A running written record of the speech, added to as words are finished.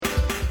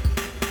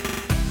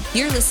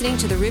You're listening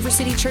to the River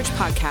City Church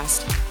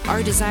podcast.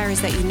 Our desire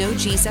is that you know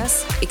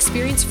Jesus,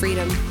 experience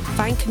freedom,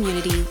 find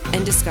community,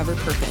 and discover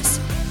purpose.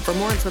 For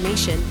more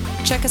information,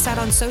 check us out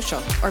on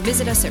social or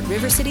visit us at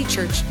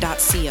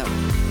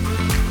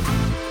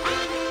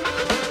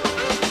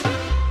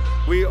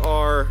rivercitychurch.co. We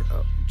are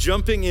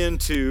jumping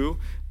into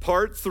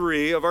part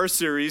 3 of our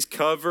series,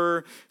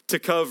 Cover to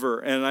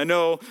Cover. And I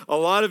know a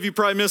lot of you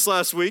probably missed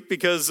last week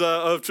because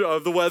of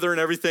the weather and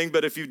everything,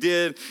 but if you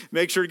did,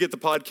 make sure to get the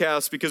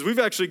podcast because we've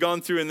actually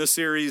gone through in this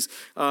series.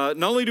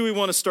 Not only do we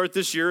want to start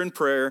this year in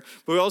prayer,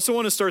 but we also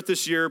want to start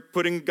this year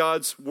putting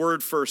God's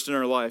word first in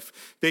our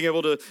life, being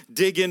able to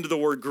dig into the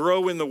word,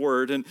 grow in the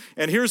word. And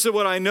here's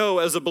what I know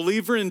as a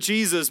believer in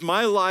Jesus,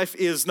 my life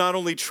is not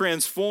only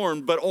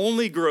transformed, but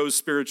only grows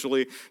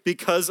spiritually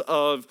because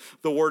of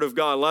the word of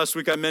God. Last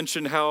week I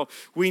mentioned how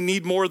we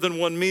need more than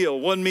one meal.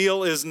 One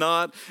meal is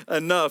not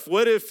enough.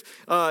 What if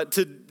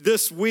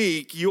this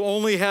week you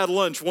only had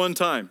lunch one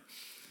time?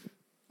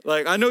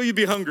 Like, I know you'd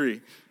be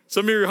hungry.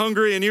 Some of you are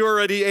hungry and you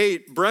already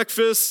ate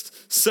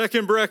breakfast,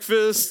 second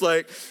breakfast,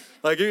 but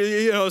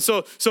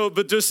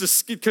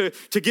just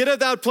to get at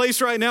that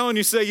place right now and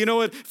you say, you know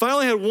what, if I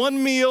only had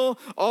one meal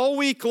all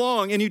week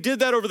long and you did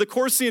that over the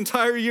course of the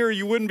entire year,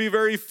 you wouldn't be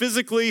very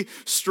physically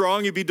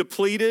strong. You'd be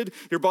depleted.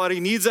 Your body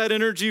needs that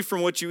energy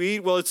from what you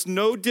eat. Well, it's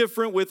no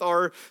different with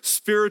our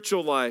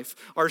spiritual life.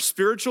 Our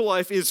spiritual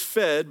life is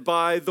fed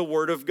by the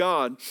Word of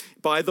God,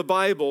 by the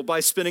Bible,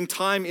 by spending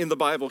time in the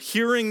Bible,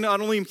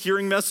 not only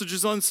hearing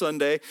messages on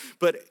Sunday,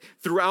 but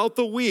throughout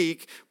the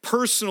week,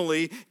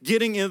 personally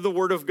getting into the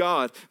Word of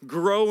God,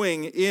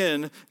 growing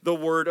in the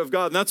Word of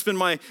God. And that's been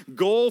my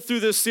goal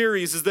through this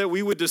series, is that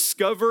we would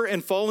discover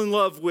and fall in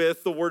love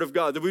with the Word of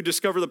God, that we would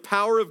discover the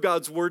power of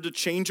God's Word to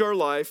change our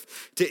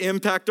life, to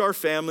impact our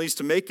families,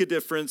 to make a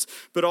difference,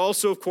 but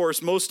also, of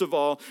course, most of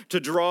all, to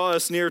draw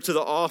us near to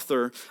the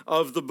author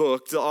of the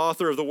book, the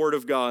author of the Word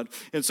of God.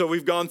 And so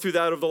we've gone through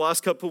that over the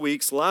last couple of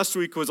weeks. Last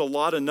week was a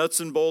lot of nuts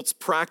and bolts,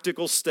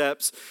 practical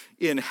steps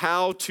in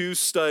how to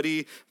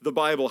study the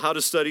Bible, how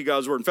to study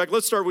God's Word. In fact,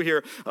 let's start with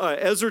here.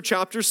 Ezra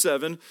chapter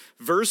 7,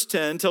 verse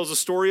 10 tells the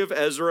story of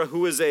Ezra,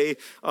 who is a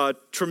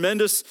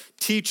tremendous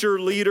teacher,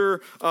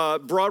 leader,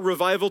 brought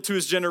revival to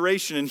his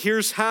generation. And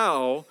here's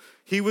how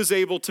he was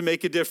able to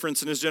make a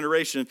difference in his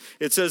generation.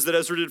 It says that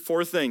Ezra did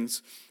 4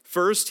 things.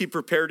 First, he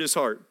prepared his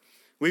heart.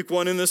 Week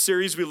 1 in this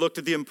series, we looked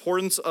at the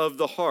importance of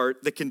the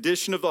heart, the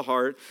condition of the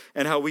heart,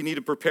 and how we need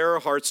to prepare our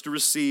hearts to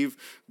receive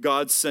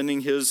God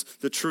sending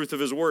the truth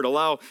of his word.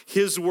 Allow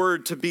his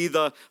word to be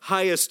the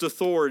highest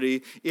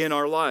authority in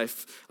our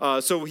life.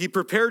 So he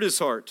prepared his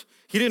heart.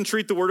 He didn't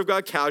treat the word of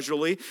God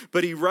casually,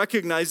 but he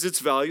recognized its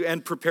value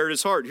and prepared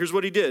his heart. Here's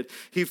what he did.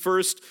 He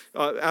first,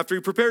 after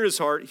he prepared his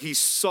heart, he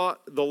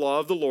sought the law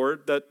of the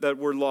Lord. That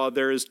word law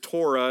there is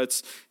Torah.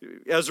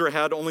 Ezra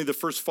had only the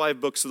first 5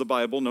 books of the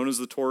Bible, known as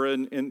the Torah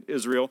in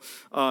Israel,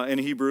 in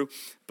Hebrew.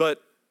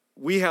 But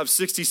we have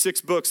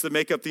 66 books that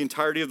make up the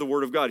entirety of the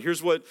word of God.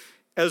 Here's what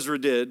Ezra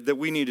did that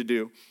we need to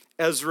do.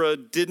 Ezra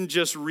didn't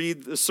just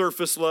read the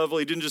surface level.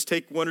 He didn't just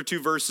take 1 or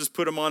 2 verses,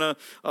 put them on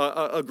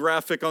a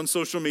graphic on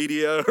social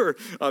media, or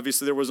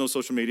obviously there was no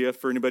social media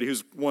for anybody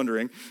who's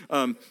wondering.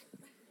 But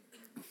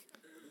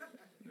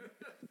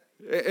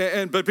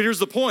here's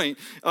the point.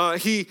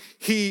 He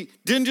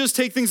didn't just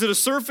take things at a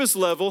surface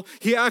level.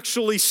 He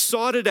actually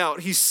sought it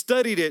out. He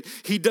studied it.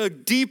 He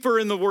dug deeper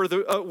in the word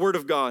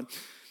of God.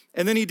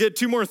 And then he did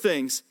 2 more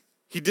things.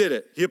 He did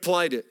it. He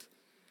applied it.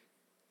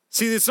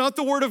 See, it's not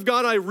the word of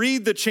God I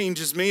read that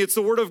changes me. It's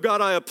the word of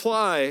God I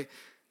apply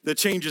that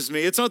changes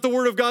me. It's not the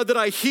word of God that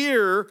I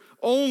hear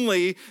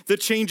only that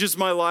changes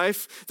my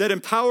life, that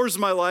empowers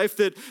my life,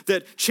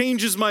 that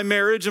changes my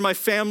marriage and my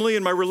family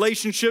and my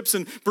relationships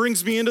and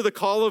brings me into the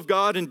call of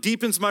God and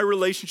deepens my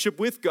relationship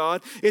with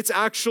God. It's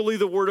actually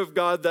the word of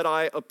God that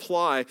I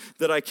apply,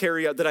 that I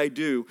carry out, that I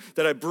do,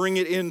 that I bring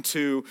it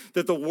into,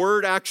 that the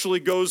word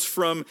actually goes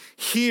from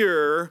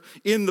here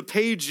in the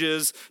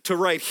pages to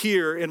right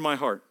here in my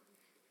heart.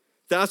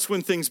 That's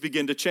when things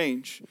begin to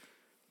change.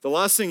 The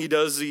last thing he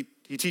does is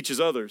he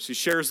teaches others. He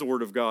shares the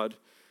word of God.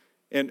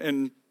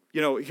 And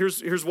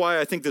here's why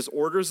I think this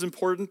order is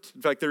important.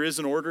 In fact, there is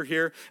an order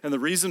here. And the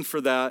reason for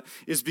that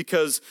is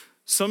because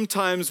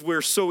sometimes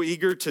we're so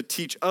eager to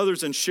teach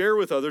others and share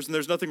with others, and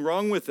there's nothing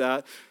wrong with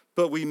that,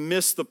 but we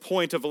miss the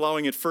point of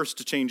allowing it first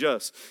to change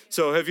us.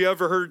 So have you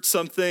ever heard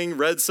something,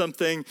 read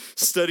something,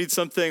 studied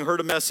something, heard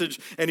a message,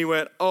 and you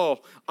went,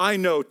 oh, I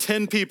know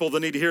 10 people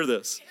that need to hear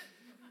this.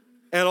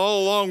 And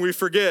all along we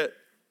forget,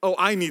 oh,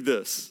 I need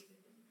this.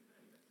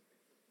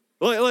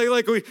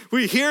 Like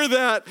we hear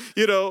that,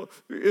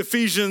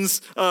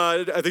 Ephesians,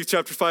 I think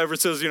chapter 5, where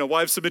it says,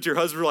 wives submit to your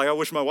husband. We're like, I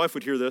wish my wife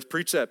would hear this.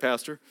 Preach that,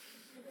 pastor.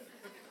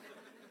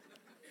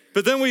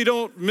 But then we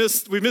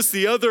miss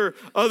the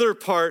other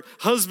part.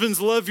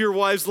 Husbands, love your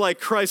wives like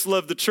Christ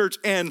loved the church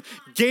and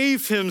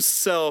gave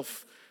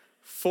himself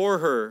for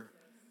her.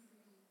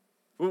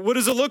 What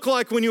does it look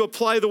like when you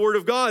apply the word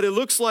of God? It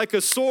looks like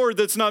a sword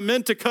that's not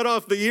meant to cut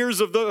off the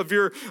ears of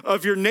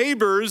your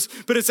neighbors,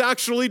 but it's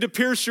actually to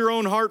pierce your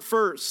own heart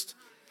first.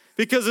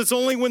 Because it's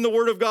only when the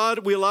Word of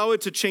God, we allow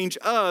it to change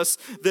us,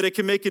 that it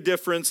can make a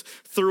difference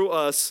through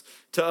us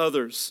to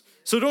others.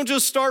 So don't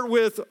just start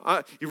with,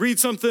 you read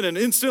something and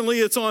instantly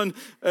it's on,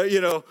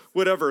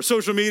 whatever,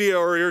 social media,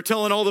 or you're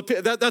telling all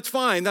that's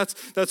fine,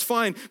 that's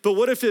fine. But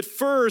what if it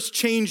first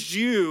changed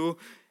you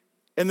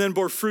and then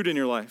bore fruit in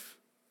your life?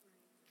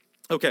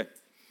 Okay,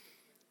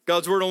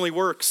 God's Word only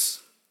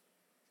works.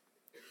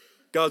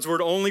 God's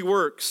Word only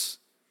works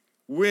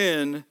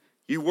when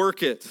you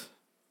work it.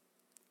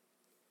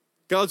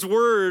 God's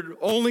Word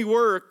only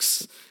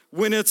works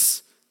when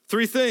it's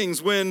three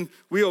things: when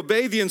we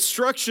obey the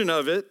instruction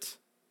of it,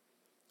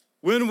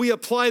 when we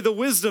apply the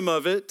wisdom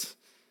of it,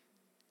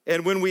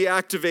 and when we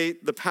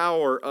activate the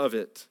power of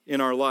it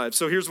in our lives.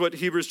 So here's what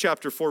Hebrews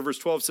chapter 4, verse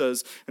 12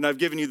 says, and I've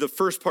given you the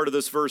first part of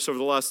this verse over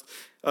the last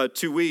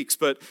 2 weeks,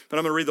 but I'm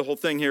going to read the whole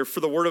thing here. For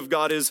the Word of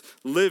God is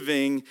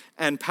living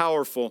and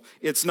powerful.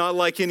 It's not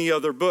like any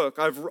other book.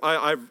 I've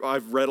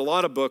read a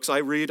lot of books. I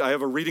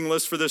have a reading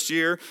list for this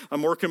year.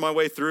 I'm working my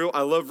way through.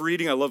 I love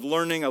reading. I love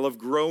learning. I love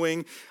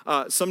growing.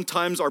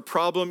 Sometimes our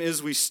problem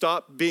is we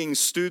stop being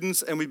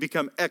students and we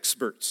become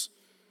experts.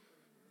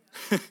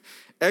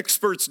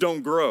 Experts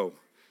don't grow.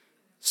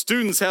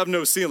 Students have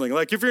no ceiling.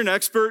 Like if you're an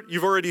expert,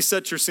 you've already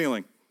set your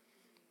ceiling.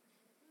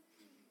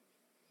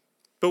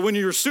 But when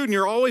you're a student,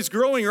 you're always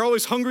growing. You're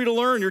always hungry to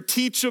learn. You're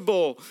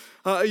teachable.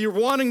 You're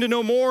wanting to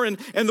know more. And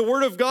the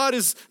Word of God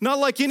is not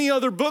like any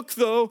other book,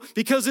 though,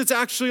 because it's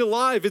actually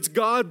alive. It's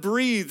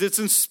God-breathed. It's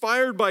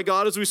inspired by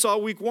God, as we saw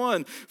week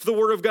 1. For the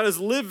Word of God is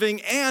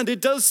living, and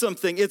it does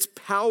something. It's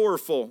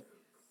powerful.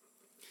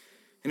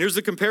 And here's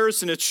the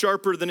comparison. It's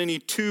sharper than any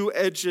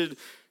two-edged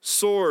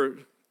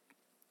sword.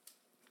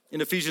 In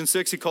Ephesians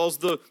 6, he calls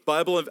the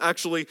Bible,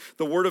 actually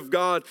the Word of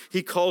God,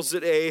 he calls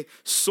it a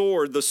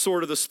sword, the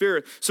sword of the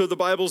Spirit. So the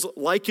Bible's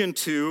likened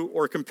to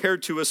or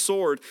compared to a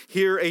sword.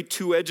 Here, a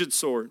two-edged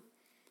sword.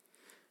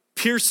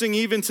 Piercing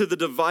even to the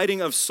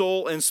dividing of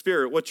soul and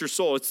spirit. What's your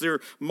soul? It's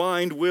your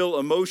mind, will,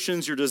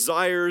 emotions, your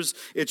desires.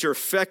 It's your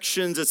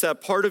affections. It's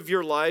that part of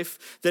your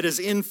life that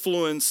is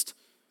influenced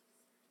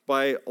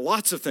by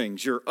lots of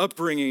things, your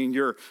upbringing,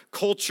 your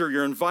culture,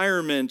 your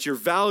environment, your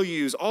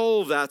values,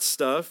 all of that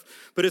stuff.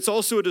 But it's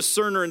also a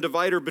discerner and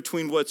divider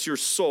between what's your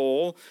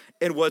soul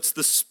and what's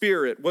the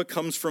spirit, what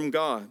comes from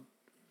God.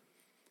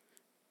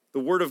 The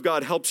Word of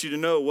God helps you to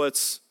know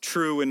what's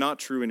true and not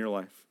true in your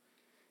life.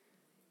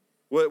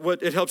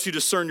 What it helps you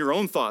discern your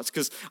own thoughts.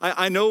 Because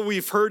I know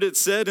we've heard it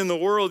said in the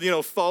world,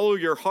 follow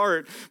your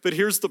heart. But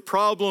here's the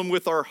problem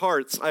with our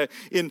hearts.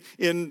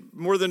 In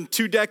more than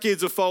 2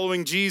 decades of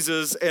following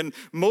Jesus, and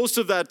most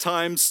of that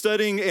time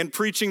studying and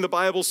preaching the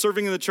Bible,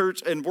 serving in the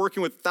church, and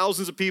working with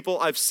thousands of people,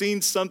 I've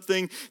seen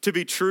something to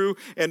be true.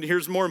 And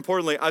here's more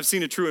importantly, I've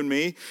seen it true in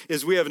me,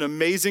 is we have an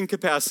amazing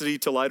capacity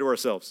to lie to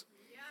ourselves.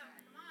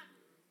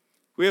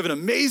 We have an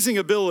amazing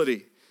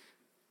ability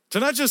to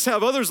not just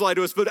have others lie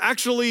to us, but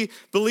actually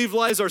believe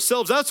lies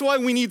ourselves. That's why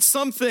we need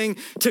something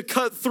to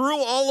cut through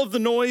all of the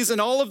noise and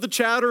all of the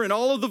chatter and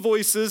all of the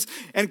voices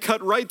and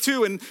cut right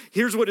to. And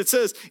here's what it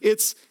says.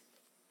 It's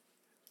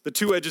the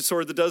two-edged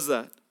sword that does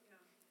that.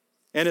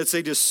 And it's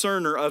a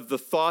discerner of the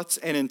thoughts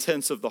and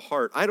intents of the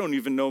heart. I don't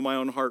even know my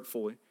own heart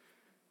fully.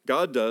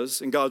 God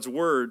does, and God's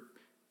Word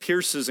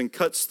pierces and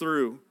cuts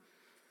through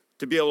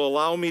to be able to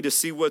allow me to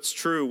see what's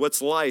true,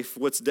 what's life,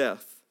 what's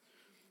death.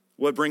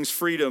 What brings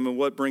freedom and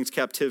what brings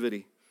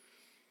captivity.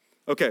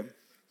 Okay,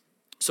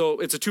 so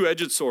it's a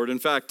two-edged sword. In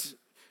fact,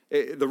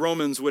 the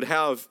Romans would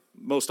have,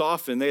 most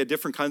often, they had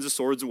different kinds of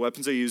swords and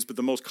weapons they used, but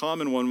the most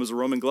common one was a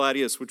Roman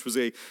gladius, which was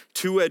a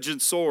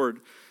two-edged sword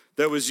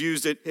that was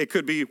used. It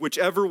could be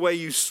whichever way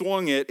you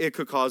swung it, it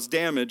could cause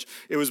damage.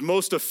 It was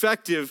most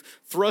effective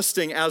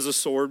thrusting as a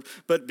sword,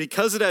 but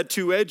because it had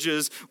two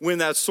edges, when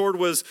that sword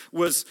was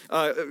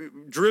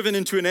driven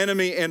into an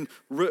enemy and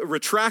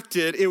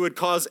retracted, it would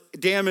cause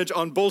damage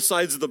on both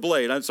sides of the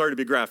blade. I'm sorry to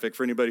be graphic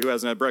for anybody who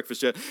hasn't had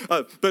breakfast yet,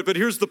 but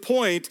here's the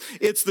point.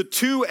 It's the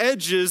two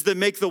edges that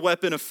make the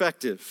weapon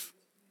effective.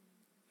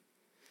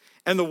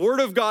 And the Word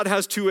of God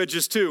has two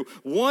edges too.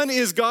 One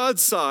is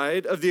God's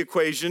side of the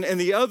equation, and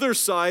the other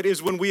side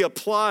is when we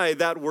apply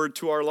that Word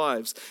to our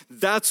lives.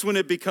 That's when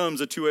it becomes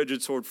a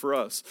two-edged sword for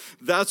us.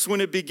 That's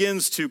when it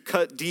begins to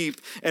cut deep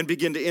and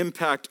begin to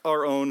impact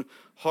our own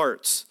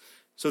hearts.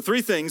 So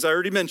 3 things, I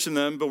already mentioned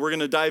them, but we're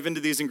going to dive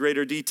into these in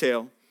greater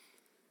detail.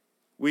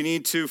 We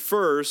need to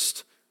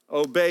first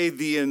obey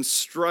the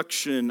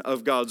instruction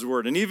of God's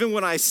Word. And even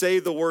when I say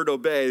the word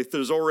obey,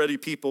 there's already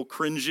people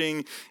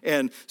cringing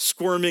and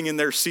squirming in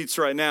their seats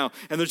right now.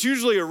 And there's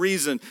usually a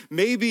reason.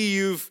 Maybe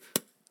you've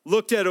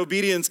looked at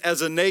obedience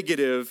as a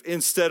negative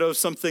instead of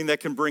something that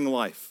can bring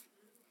life.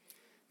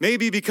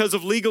 Maybe because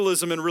of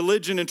legalism and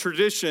religion and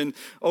tradition,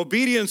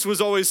 obedience was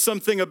always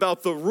something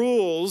about the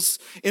rules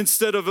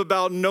instead of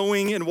about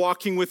knowing and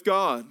walking with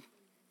God.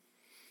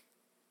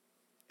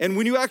 And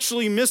when you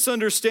actually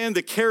misunderstand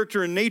the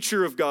character and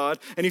nature of God,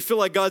 and you feel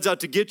like God's out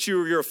to get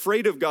you or you're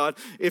afraid of God,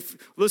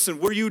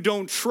 where you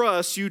don't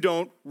trust, you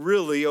don't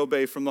really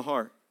obey from the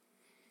heart.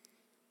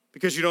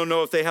 Because you don't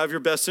know if they have your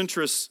best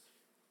interests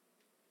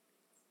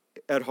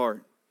at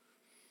heart.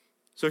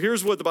 So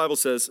here's what the Bible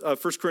says. 1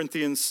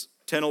 Corinthians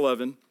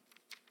 10:11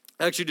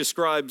 actually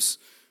describes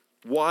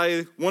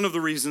why, one of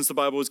the reasons the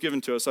Bible was given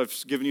to us. I've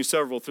given you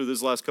several through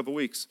this last couple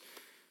weeks.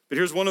 But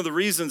here's one of the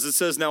reasons. It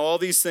says, now all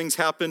these things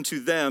happened to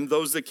them,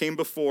 those that came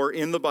before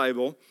in the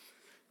Bible,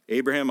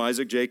 Abraham,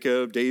 Isaac,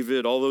 Jacob,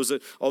 David, all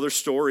their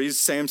stories,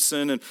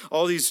 Samson, and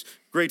all these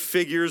great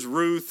figures,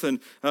 Ruth and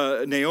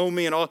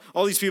Naomi, and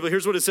all these people.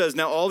 Here's what it says.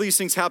 Now all these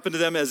things happened to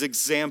them as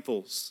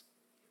examples.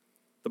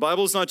 The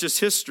Bible is not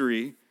just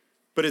history,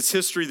 but it's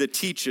history that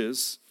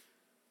teaches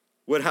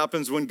what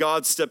happens when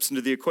God steps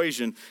into the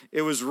equation.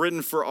 It was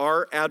written for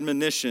our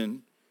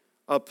admonition,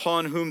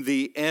 upon whom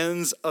the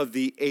ends of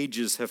the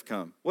ages have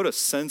come. What a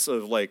sense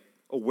of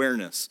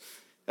awareness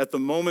at the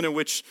moment in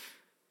which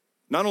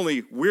not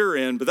only we're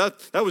in, but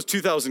that was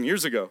 2,000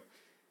 years ago.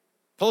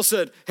 Paul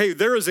said, hey,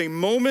 there is a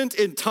moment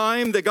in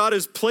time that God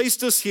has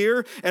placed us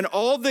here, and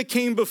all that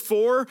came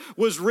before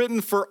was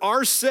written for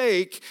our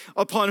sake,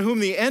 upon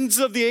whom the ends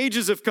of the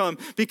ages have come,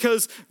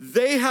 because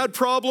they had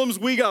problems,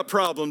 we got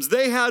problems.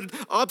 They had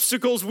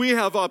obstacles, we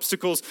have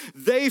obstacles.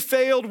 They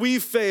failed,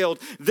 we've failed.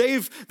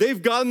 They've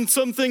gotten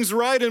some things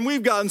right, and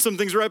we've gotten some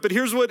things right. But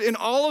here's what, in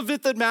all of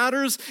it that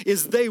matters,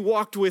 is they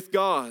walked with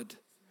God.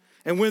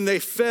 And when they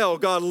fell,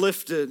 God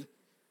lifted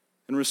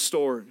and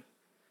restored.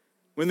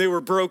 When they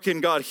were broken,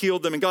 God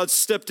healed them, and God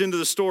stepped into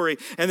the story,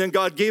 and then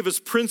God gave us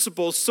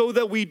principles so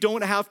that we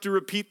don't have to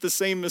repeat the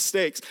same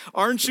mistakes.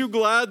 Aren't you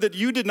glad that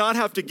you did not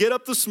have to get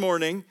up this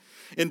morning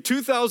in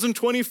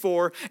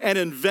 2024 and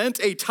invent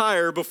a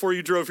tire before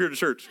you drove here to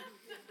church?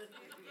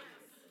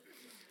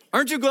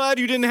 Aren't you glad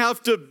you didn't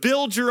have to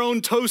build your own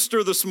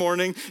toaster this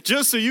morning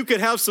just so you could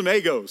have some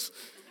Eggos?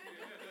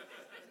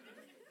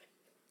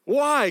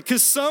 Why?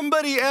 Because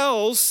somebody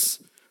else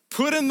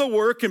put in the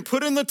work and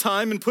put in the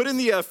time and put in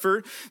the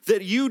effort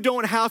that you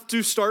don't have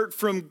to start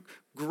from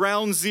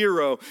ground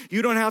zero.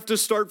 You don't have to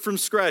start from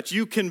scratch.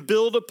 You can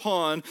build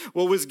upon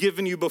what was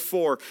given you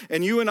before.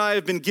 And you and I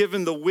have been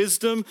given the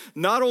wisdom,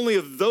 not only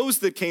of those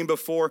that came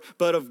before,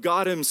 but of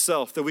God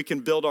himself that we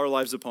can build our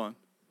lives upon.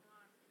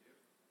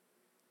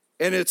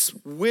 And it's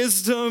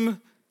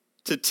wisdom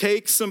to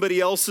take somebody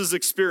else's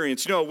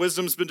experience. You know how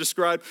wisdom's been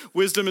described?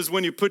 Wisdom is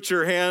when you put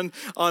your hand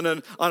on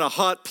a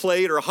hot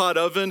plate or a hot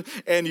oven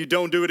and you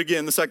don't do it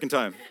again the second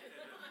time.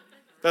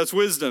 That's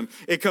wisdom.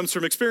 It comes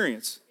from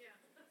experience.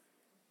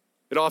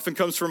 It often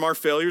comes from our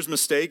failures,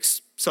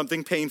 mistakes,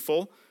 something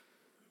painful.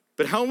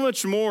 But how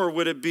much more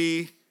would it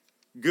be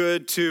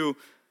good to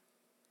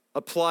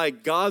apply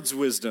God's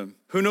wisdom,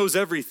 who knows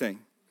everything?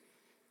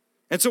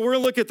 And so we're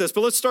going to look at this, but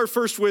let's start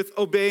first with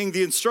obeying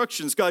the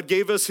instructions. God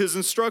gave us his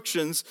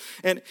instructions.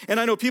 And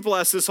I know people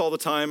ask this all the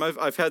time.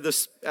 I've had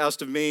this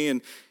asked of me,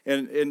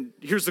 and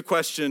here's the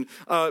question.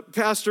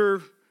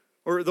 Pastor,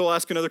 or they'll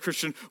ask another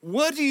Christian,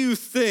 what do you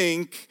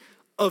think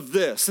of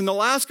this? And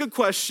they'll ask a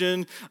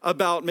question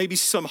about maybe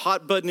some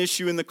hot button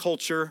issue in the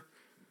culture,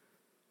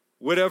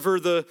 whatever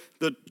the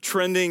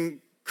trending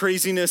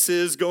craziness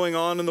is going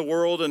on in the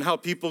world, and how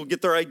people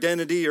get their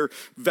identity or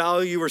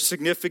value or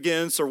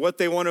significance or what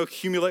they want to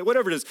accumulate,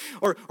 whatever it is.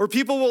 Or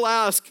people will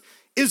ask,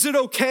 is it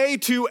okay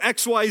to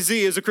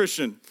XYZ as a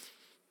Christian?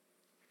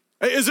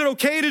 Is it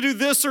okay to do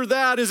this or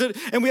that?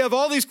 And we have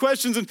all these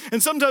questions,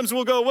 and sometimes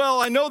we'll go,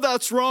 well, I know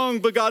that's wrong,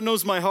 but God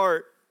knows my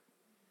heart.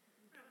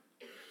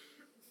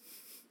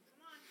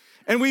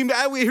 And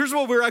here's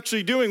what we're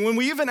actually doing. When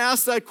we even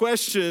ask that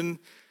question,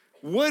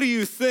 what do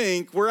you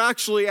think? We're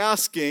actually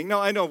asking. Now,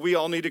 I know we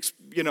all need,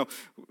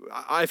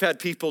 I've had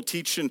people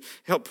teach and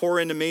help pour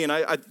into me, and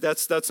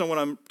that's not what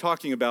I'm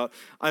talking about.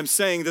 I'm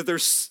saying that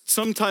there's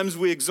sometimes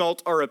we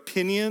exalt our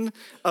opinion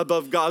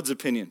above God's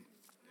opinion.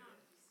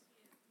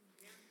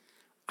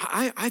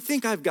 I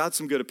think I've got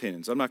some good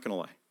opinions. I'm not going to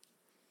lie.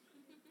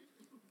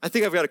 I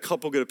think I've got a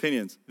couple good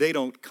opinions. They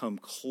don't come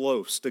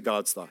close to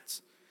God's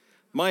thoughts.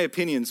 My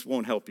opinions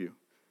won't help you.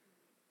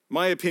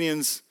 My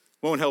opinions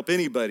won't help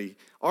anybody.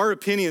 Our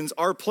opinions,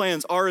 our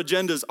plans, our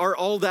agendas,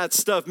 all that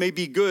stuff may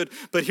be good,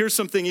 but here's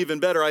something even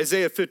better.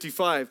 Isaiah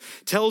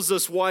 55 tells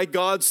us why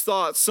God's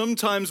thoughts,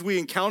 sometimes we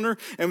encounter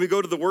and we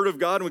go to the Word of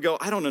God and we go,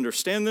 I don't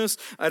understand this.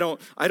 I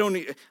don't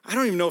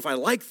even know if I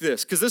like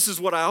this, because this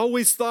is what I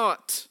always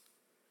thought.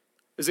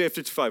 Isaiah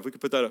 55, we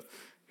could put that up.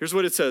 Here's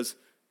what it says.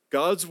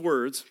 God's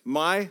words,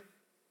 my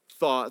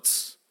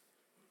thoughts,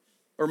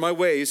 or my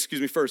ways,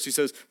 first. He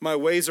says, my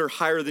ways are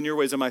higher than your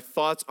ways, and my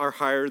thoughts are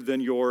higher than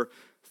your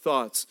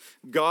thoughts.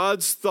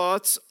 God's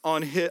thoughts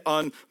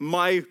on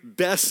my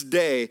best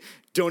day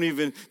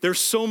they're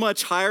so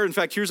much higher. In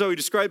fact, here's how he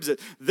describes it.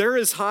 They're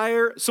as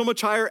higher, so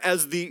much higher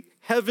as the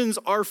heavens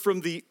are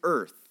from the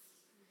earth.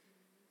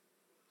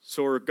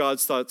 So are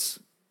God's thoughts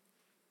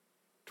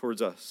towards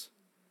us.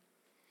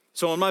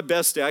 So on my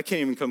best day, I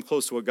can't even come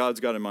close to what God's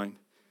got in mind.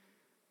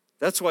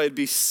 That's why it'd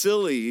be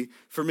silly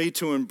for me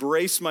to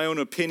embrace my own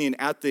opinion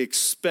at the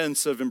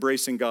expense of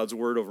embracing God's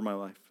word over my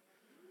life.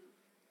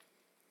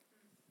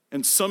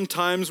 And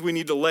sometimes we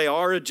need to lay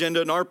our agenda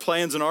and our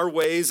plans and our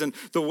ways and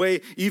the way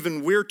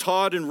even we're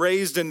taught and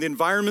raised and the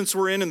environments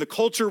we're in and the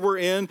culture we're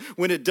in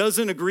when it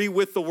doesn't agree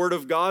with the Word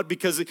of God,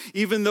 because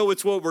even though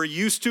it's what we're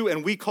used to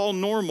and we call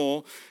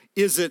normal,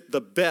 is it the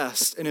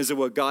best and is it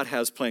what God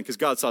has planned? Because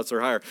God's thoughts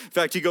are higher. In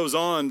fact, he goes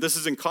on, this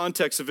is in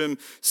context of him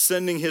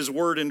sending his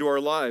word into our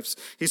lives.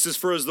 He says,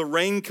 for as the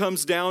rain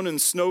comes down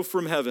and snow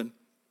from heaven,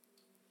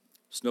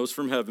 snow's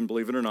from heaven,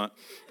 believe it or not.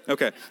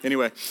 Okay,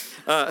 anyway.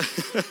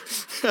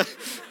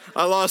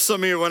 I lost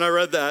some of you when I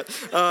read that.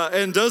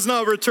 And does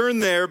not return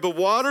there, but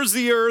waters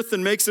the earth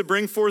and makes it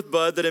bring forth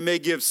bud, that it may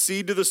give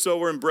seed to the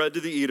sower and bread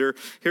to the eater.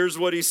 Here's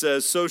what he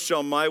says, so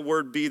shall my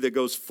word be that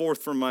goes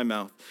forth from my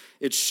mouth.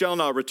 It shall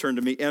not return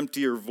to me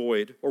empty or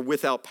void or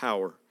without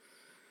power,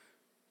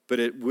 but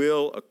it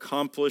will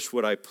accomplish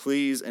what I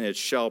please, and it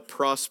shall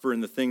prosper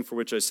in the thing for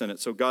which I sent it.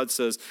 So God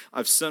says,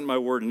 I've sent my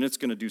word, and it's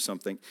going to do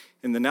something.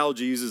 And the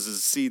analogy uses a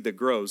seed that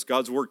grows.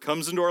 God's word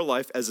comes into our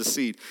life as a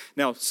seed.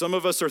 Now, some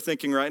of us are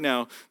thinking right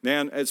now,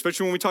 man,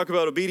 especially when we talk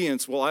about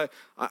obedience, well,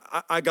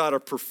 I got to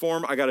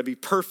perform. I got to be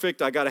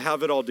perfect. I got to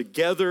have it all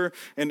together.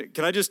 And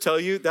can I just tell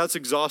you, that's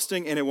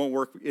exhausting, and it won't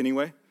work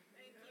anyway.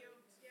 Thank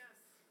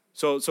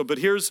you. Yes. But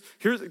here's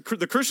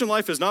the Christian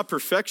life is not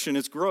perfection,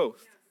 it's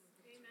growth.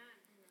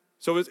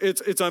 So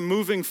it's I'm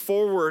moving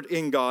forward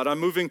in God.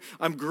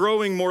 I'm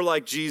growing more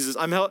like Jesus.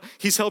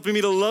 He's helping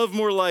me to love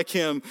more like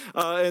him.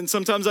 And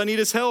sometimes I need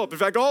his help. In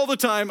fact, all the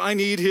time I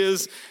need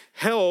his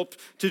help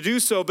to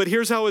do so. But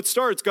here's how it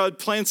starts. God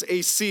plants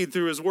a seed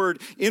through his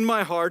word in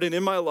my heart and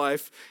in my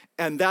life.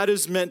 And that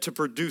is meant to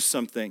produce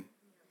something.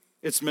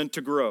 It's meant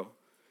to grow.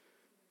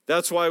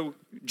 That's why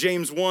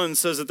James 1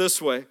 says it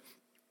this way.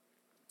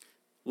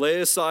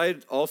 Lay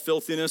aside all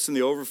filthiness and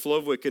the overflow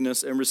of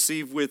wickedness and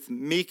receive with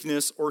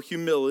meekness or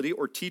humility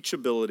or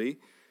teachability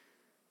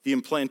the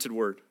implanted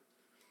word,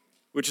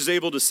 which is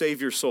able to save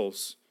your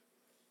souls.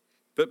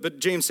 But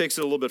James takes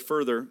it a little bit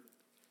further.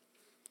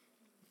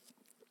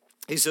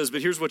 He says,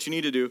 but here's what you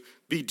need to do.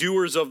 Be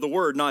doers of the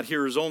word, not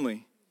hearers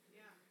only.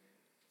 Yeah.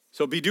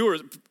 So be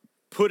doers,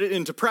 put it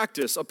into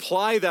practice,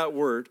 apply that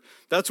word.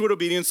 That's what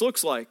obedience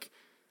looks like.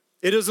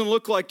 It doesn't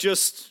look like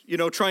just,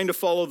 trying to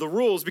follow the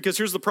rules, because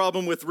here's the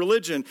problem with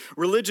religion.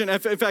 Religion, in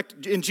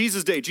fact, in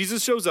Jesus' day,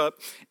 Jesus shows up,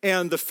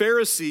 and the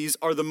Pharisees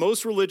are the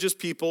most religious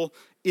people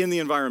in the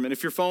environment.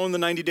 If you're following the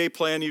 90-day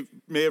plan, you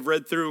may have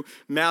read through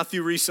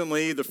Matthew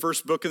recently, the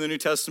first book in the New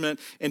Testament,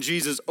 and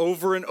Jesus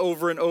over and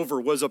over and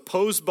over was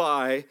opposed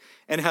by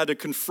and had to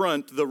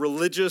confront the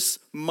religious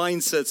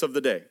mindsets of the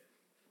day.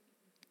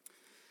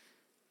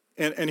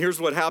 And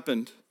here's what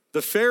happened.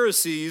 The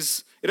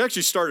Pharisees, it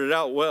actually started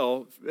out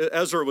well.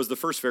 Ezra was the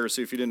first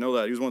Pharisee, if you didn't know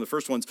that. He was one of the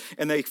first ones.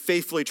 And they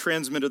faithfully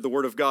transmitted the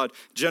word of God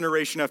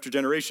generation after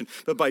generation.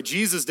 But by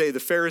Jesus' day, the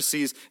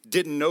Pharisees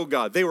didn't know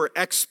God. They were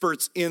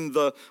experts in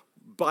the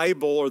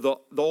Bible or the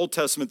Old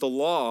Testament, the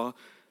law,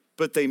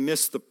 but they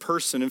missed the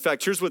person. In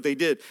fact, here's what they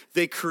did.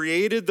 They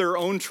created their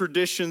own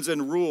traditions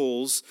and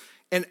rules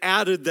and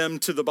added them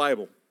to the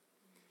Bible.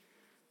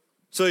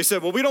 So they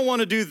said, well, we don't want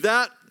to do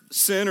that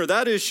sin or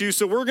that issue,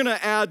 so we're going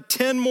to add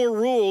 10 more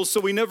rules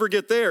so we never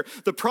get there.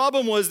 The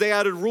problem was they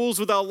added rules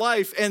without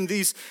life, and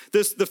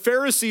the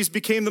Pharisees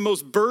became the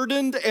most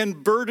burdened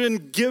and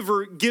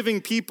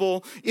giving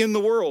people in the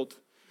world.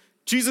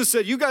 Jesus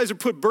said, you guys have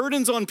put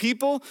burdens on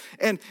people,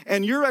 and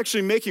you're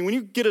actually making, when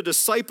you get a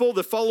disciple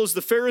that follows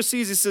the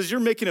Pharisees, he says, you're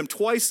making him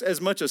twice as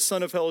much a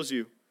son of hell as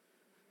you.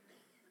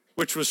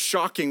 Which was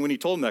shocking when he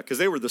told them that, because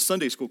they were the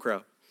Sunday school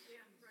crowd.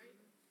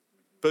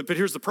 But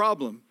here's the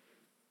problem.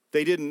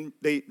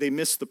 They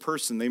missed the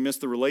person. They missed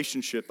the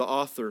relationship, the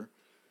author.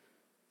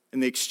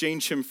 And they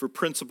exchanged him for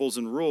principles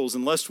and rules.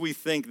 Unless we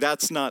think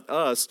that's not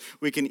us,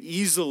 we can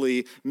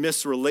easily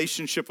miss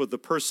relationship with the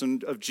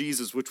person of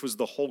Jesus, which was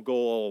the whole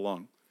goal all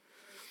along.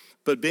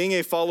 But being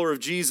a follower of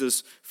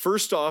Jesus,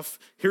 first off,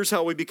 here's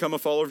how we become a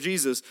follower of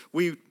Jesus.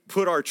 We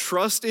put our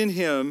trust in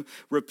him,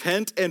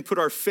 repent, and put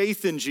our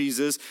faith in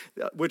Jesus,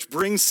 which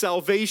brings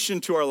salvation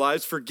to our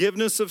lives,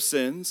 forgiveness of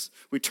sins.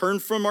 We turn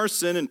from our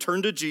sin and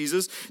turn to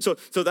Jesus. So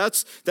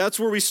that's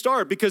where we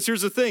start, because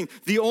here's the thing.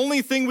 The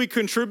only thing we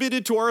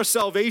contributed to our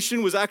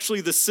salvation was actually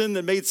the sin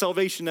that made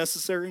salvation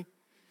necessary.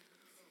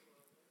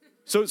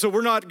 So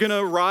we're not going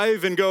to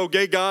arrive and go,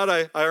 okay, God,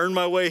 I earned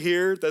my way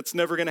here. That's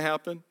never going to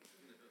happen.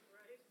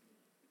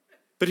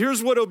 But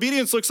here's what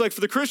obedience looks like for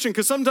the Christian,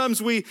 because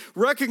sometimes we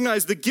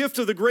recognize the gift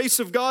of the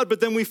grace of God, but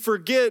then we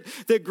forget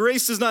that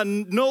grace does not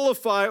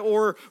nullify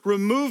or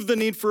remove the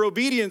need for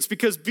obedience,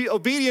 because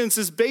obedience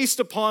is based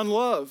upon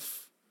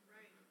love.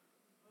 Right.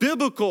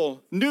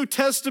 Biblical, New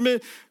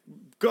Testament,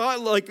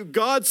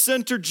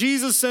 God-centered,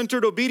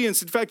 Jesus-centered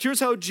obedience. In fact, here's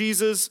how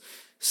Jesus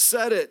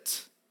said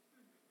it.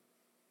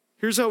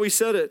 Here's how he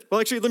said it. Well,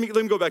 actually, let me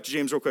go back to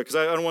James real quick, because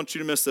I don't want you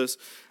to miss this.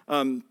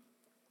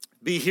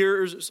 Be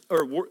hearers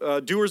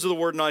or doers of the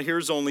word, not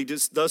hearers only,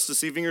 thus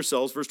deceiving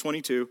yourselves. Verse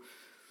 22.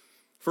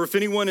 For if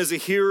anyone is a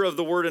hearer of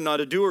the word and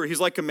not a doer, he's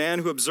like a man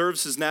who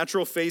observes his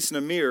natural face in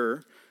a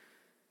mirror.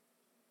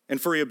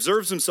 And for he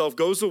observes himself,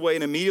 goes away,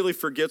 and immediately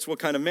forgets what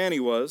kind of man he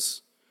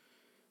was.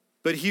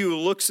 but he who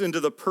looks into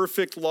the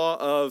perfect law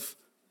of,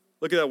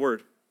 look at that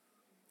word,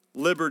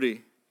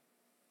 liberty.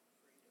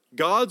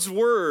 God's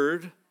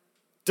word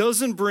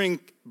doesn't bring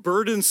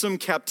burdensome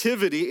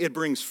captivity, it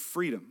brings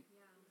freedom.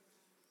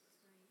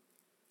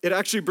 It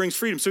actually brings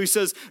freedom. So he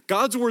says,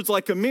 God's word's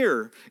like a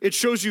mirror. It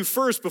shows you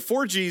first,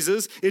 before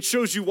Jesus, it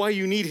shows you why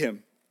you need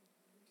him.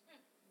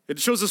 It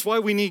shows us why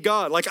we need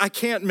God. Like, I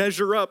can't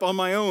measure up on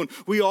my own.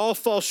 We all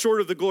fall short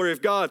of the glory of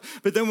God.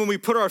 But then when we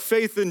put our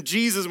faith in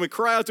Jesus and we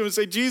cry out to him and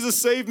say,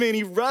 Jesus, save me, and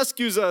he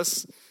rescues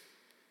us,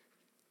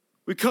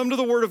 we come to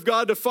the word of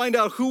God to find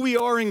out who we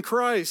are in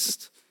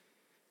Christ.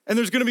 And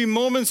there's going to be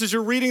moments as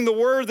you're reading the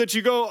word that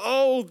you go,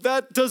 oh,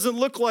 that doesn't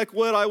look like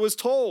what I was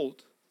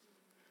told.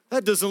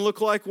 That doesn't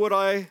look like what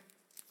I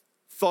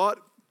thought,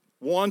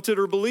 wanted,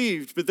 or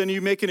believed. But then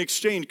you make an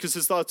exchange because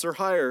his thoughts are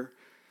higher.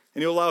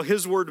 And you allow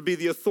his word to be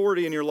the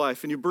authority in your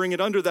life. And you bring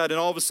it under that, and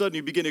all of a sudden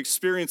you begin to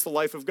experience the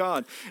life of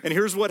God. And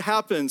here's what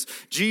happens.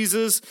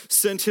 Jesus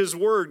sent his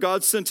word.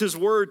 God sent his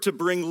word to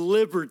bring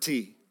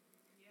liberty.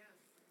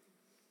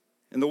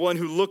 And the one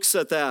who looks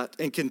at that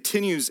and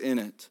continues in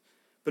it,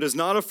 but is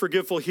not a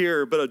forgetful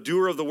hearer, but a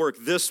doer of the work,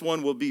 this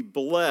one will be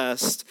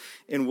blessed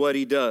in what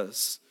he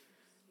does.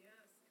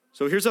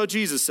 So here's how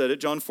Jesus said it,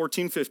 John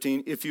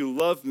 14:15. If you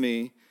love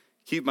me,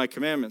 keep my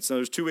commandments. Now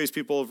there's two ways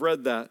people have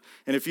read that.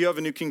 And if you have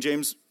a New King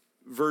James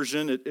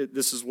Version,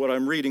 this is what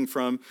I'm reading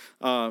from.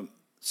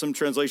 Some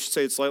translations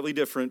say it's slightly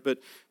different, but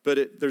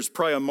there's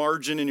probably a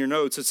margin in your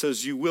notes that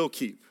says you will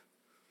keep.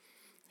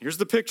 Here's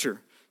the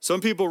picture. Some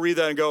people read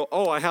that and go,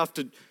 oh, I have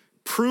to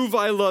prove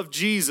I love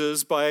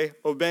Jesus by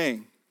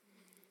obeying.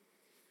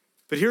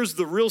 But here's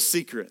the real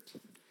secret.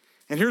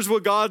 And here's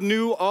what God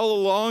knew all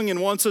along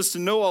and wants us to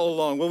know all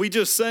along. Well, we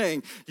just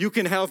sang, you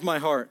can have my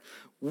heart.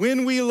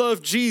 When we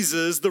love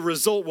Jesus, the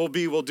result will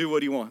be we'll do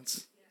what he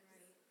wants.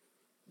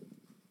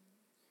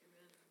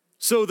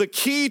 So the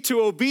key to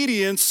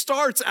obedience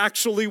starts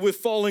actually with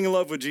falling in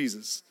love with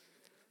Jesus.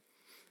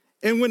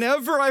 And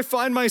whenever I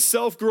find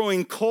myself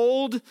growing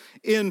cold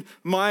in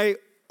my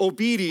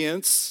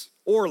obedience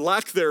or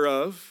lack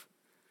thereof,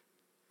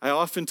 I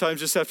oftentimes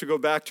just have to go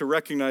back to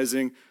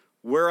recognizing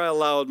where I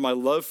allowed my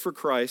love for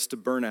Christ to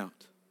burn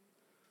out.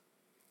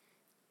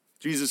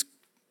 Jesus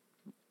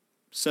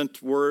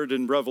sent word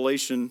in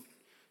Revelation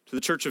to the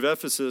church of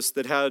Ephesus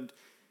that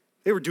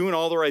they were doing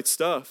all the right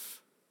stuff.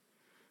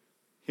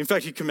 In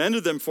fact, he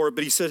commended them for it,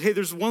 but he said, hey,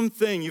 there's one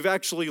thing, you've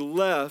actually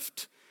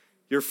left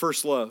your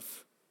first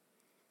love.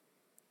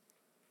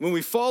 When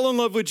we fall in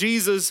love with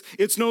Jesus,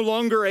 it's no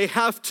longer a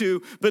have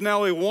to, but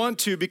now a want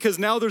to, because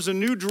now there's a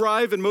new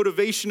drive and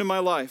motivation in my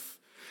life.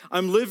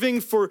 I'm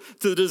living for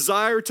the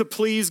desire to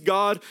please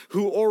God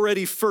who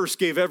already first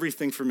gave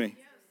everything for me.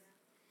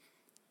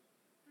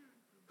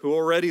 Who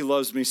already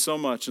loves me so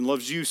much and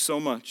loves you so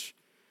much.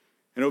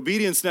 And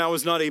obedience now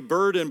is not a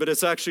burden, but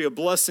it's actually a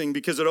blessing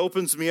because it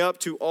opens me up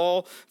to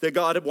all that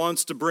God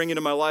wants to bring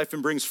into my life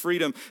and brings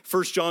freedom.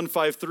 1 John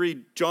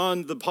 5:3,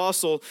 John the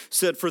apostle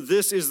said, for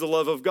this is the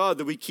love of God,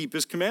 that we keep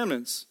his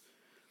commandments.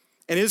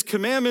 And his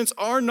commandments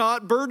are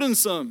not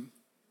burdensome.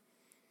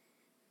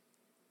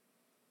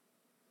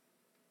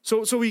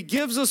 So he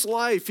gives us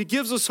life, he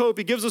gives us hope,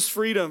 he gives us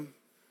freedom.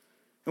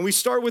 And we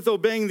start with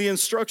obeying the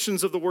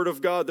instructions of the word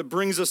of God that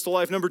brings us to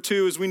life. Number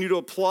two is we need to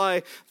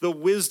apply the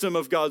wisdom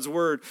of God's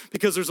word,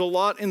 because there's a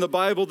lot in the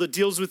Bible that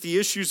deals with the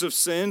issues of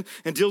sin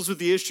and deals with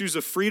the issues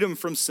of freedom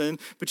from sin.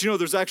 But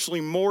there's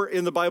actually more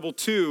in the Bible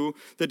too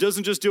that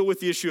doesn't just deal with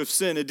the issue of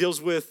sin. It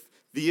deals with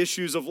the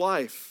issues of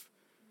life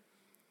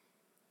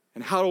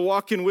and how to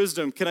walk in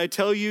wisdom. Can I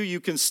tell you, you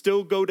can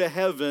still go to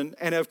heaven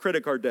and have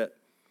credit card debt.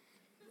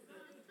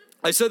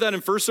 I said that in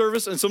first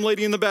service, and some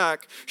lady in the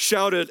back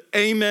shouted,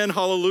 amen,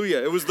 hallelujah.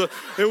 It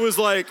was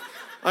like,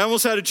 I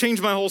almost had to change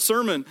my whole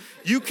sermon.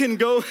 You can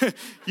go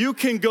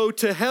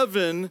to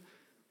heaven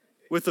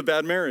with a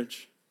bad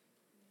marriage,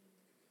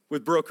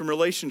 with broken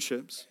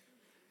relationships.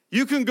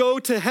 You can go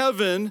to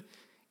heaven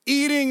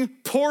eating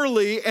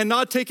poorly and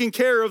not taking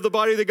care of the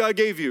body that God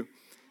gave you. In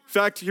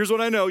fact, here's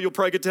what I know, you'll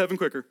probably get to heaven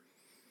quicker.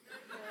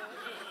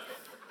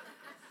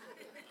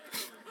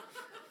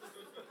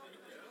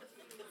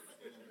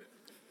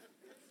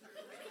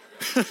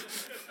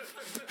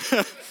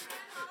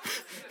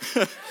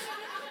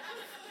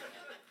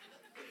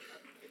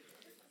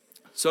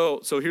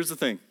 So here's the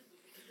thing.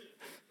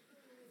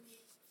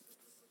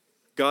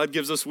 God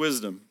gives us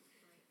wisdom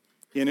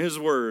in his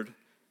word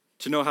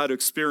to know how to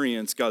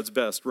experience God's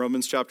best.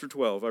 Romans chapter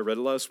 12, I read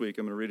it last week.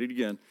 I'm going to read it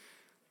again.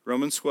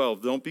 Romans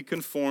 12, don't be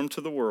conformed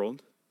to the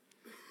world.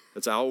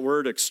 That's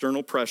outward,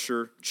 external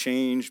pressure,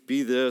 change,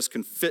 be this,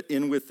 can fit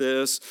in with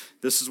this.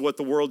 This is what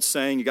the world's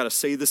saying. You got to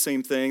say the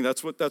same thing.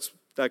 That's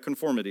that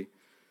conformity.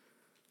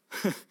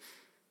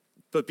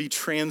 But be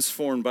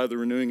transformed by the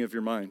renewing of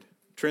your mind.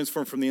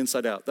 Transformed from the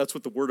inside out. That's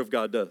what the word of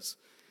God does.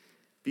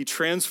 Be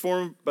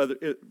transformed by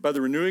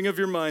the renewing of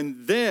your mind.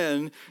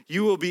 Then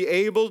you will be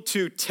able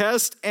to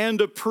test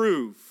and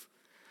approve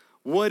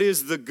what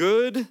is the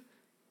good,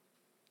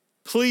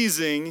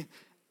 pleasing,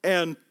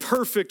 and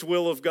perfect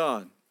will of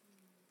God.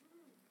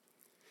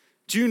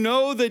 Do you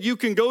know that you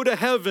can go to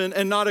heaven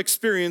and not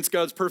experience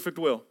God's perfect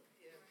will?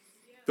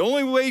 The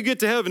only way you get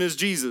to heaven is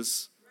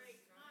Jesus.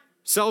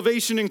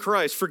 Salvation in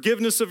Christ,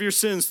 forgiveness of your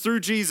sins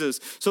through Jesus.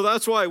 So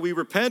that's why we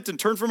repent and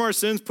turn from our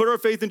sins, put our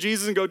faith in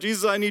Jesus and go,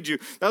 Jesus, I need you.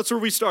 That's where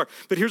we start.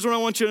 But here's what I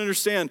want you to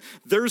understand.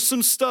 There's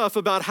some stuff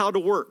about how to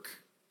work,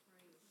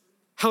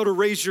 how to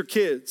raise your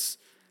kids,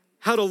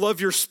 how to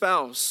love your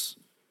spouse,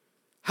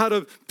 how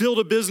to build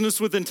a business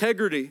with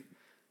integrity,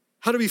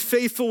 how to be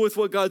faithful with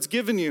what God's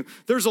given you.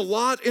 There's a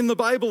lot in the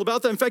Bible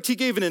about that. In fact, he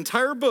gave an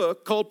entire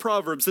book called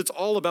Proverbs that's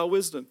all about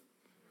wisdom.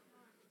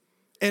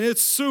 And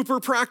it's super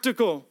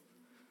practical.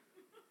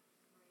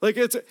 Like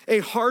it's a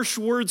harsh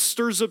word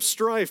stirs up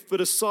strife,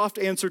 but a soft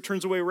answer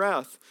turns away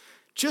wrath.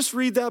 Just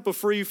read that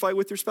before you fight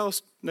with your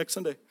spouse next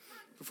Sunday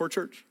before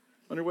church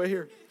on your way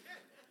here.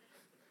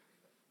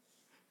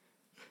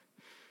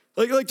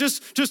 Like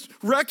just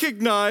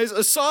recognize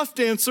a soft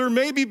answer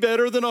may be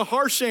better than a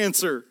harsh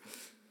answer.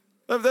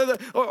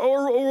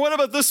 Or what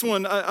about this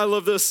one? I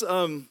love this.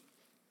 Let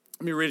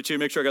me read it to you,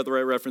 make sure I got the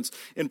right reference.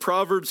 In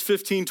Proverbs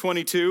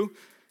 15:22,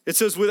 it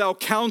says, without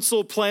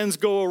counsel, plans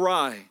go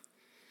awry.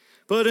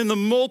 But in the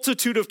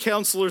multitude of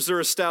counselors they're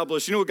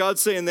established. You know what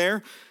God's saying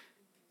there?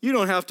 You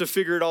don't have to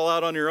figure it all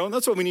out on your own.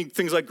 That's why we need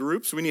things like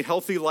groups. We need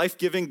healthy,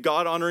 life-giving,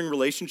 God-honoring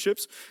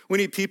relationships. We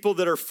need people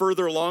that are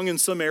further along in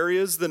some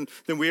areas than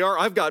we are.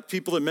 I've got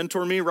people that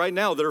mentor me right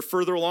now that are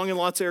further along in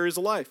lots of areas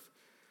of life.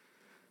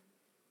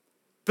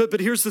 But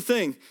here's the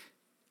thing.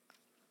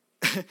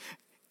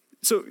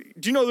 So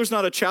do you know there's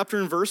not a chapter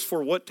and verse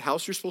for what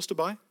house you're supposed to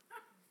buy?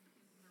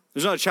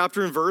 There's not a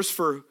chapter and verse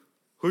for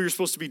who you're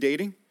supposed to be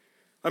dating.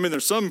 I mean,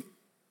 there's some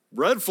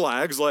red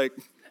flags, like,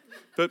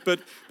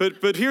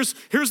 but here's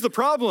the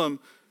problem.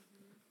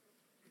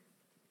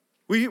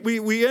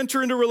 We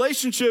enter into a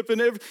relationship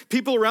and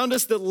people around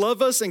us that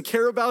love us and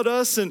care about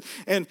us and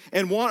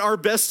want our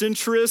best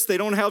interest. They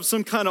don't have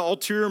some kind of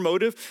ulterior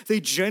motive. They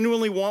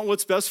genuinely want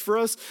what's best for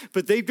us,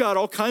 but they've got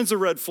all kinds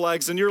of red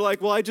flags. And you're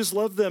like, well, I just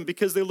love them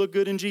because they look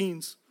good in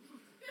jeans.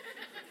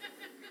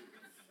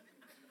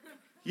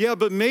 Yeah,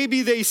 but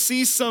maybe they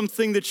see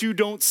something that you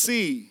don't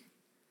see.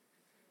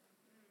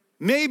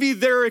 Maybe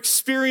their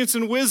experience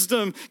and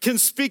wisdom can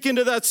speak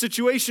into that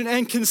situation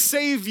and can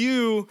save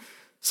you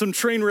some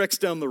train wrecks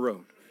down the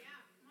road.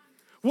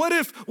 What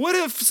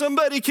if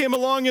somebody came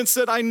along and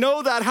said, I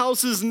know that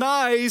house is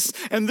nice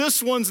and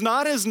this one's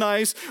not as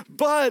nice,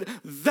 but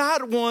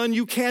that one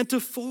you can't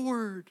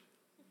afford.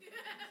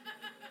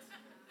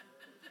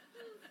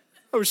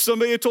 I wish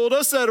somebody had told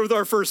us that with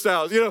our first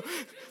house. You know,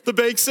 the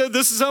bank said,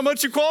 this is how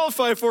much you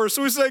qualify for.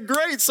 So we said,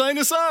 great, sign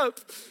us up.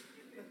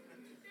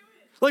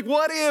 Like,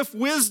 what if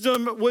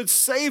wisdom would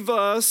save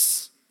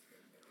us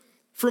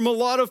from a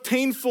lot of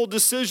painful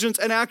decisions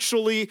and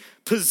actually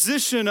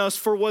position us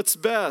for what's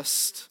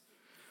best?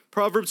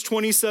 Proverbs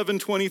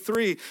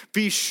 27:23,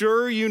 be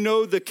sure you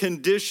know the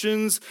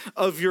conditions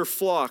of your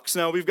flocks.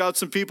 Now, we've got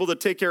some people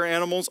that take care of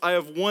animals. I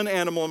have one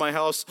animal in my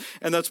house,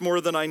 and that's more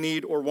than I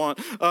need or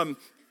want.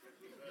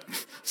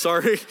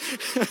 Sorry.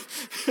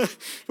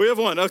 We have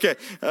one, okay.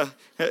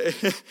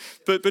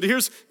 But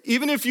here's,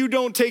 even if you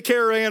don't take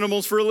care of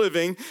animals for a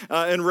living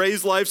and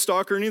raise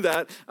livestock or any of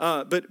that,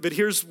 but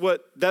here's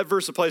what, that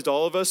verse applies to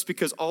all of us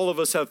because all of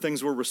us have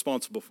things we're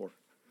responsible for.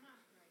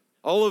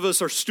 All of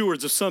us are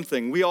stewards of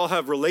something. We all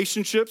have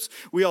relationships.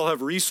 We all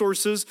have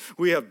resources.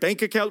 We have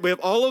bank accounts. We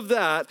have all of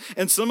that.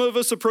 And some of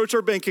us approach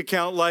our bank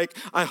account like,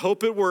 I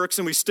hope it works.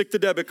 And we stick the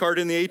debit card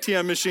in the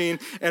ATM machine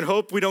and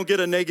hope we don't get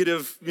a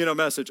negative,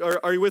 message.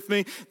 Are you with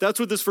me? That's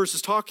what this verse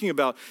is talking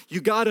about. You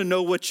got to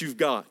know what you've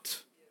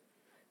got.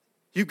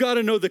 You got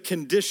to know the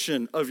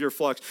condition of your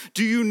flocks.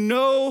 Do you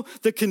know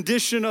the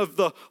condition of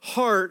the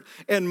heart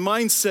and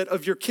mindset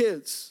of your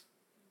kids?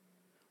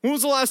 When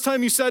was the last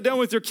time you sat down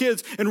with your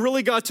kids and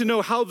really got to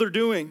know how they're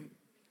doing?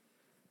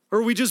 Or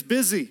are we just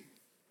busy?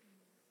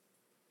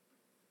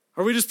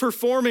 Are we just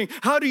performing?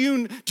 Do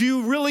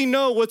you really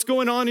know what's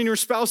going on in your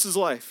spouse's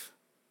life?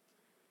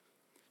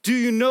 Do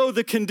you know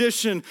the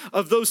condition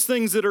of those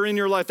things that are in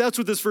your life? That's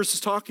what this verse is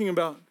talking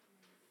about.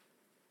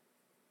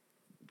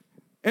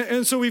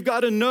 And so we've got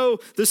to know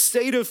the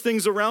state of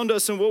things around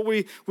us and what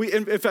we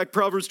in fact,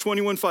 Proverbs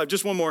 21:5,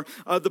 just one more.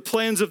 The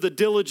plans of the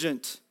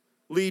diligent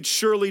lead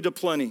surely to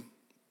plenty.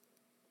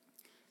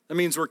 That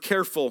means we're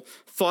careful,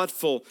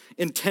 thoughtful,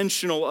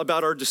 intentional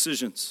about our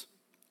decisions.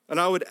 And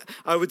I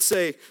would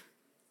say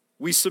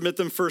we submit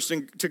them first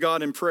to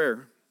God in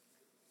prayer.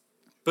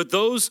 But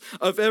those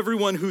of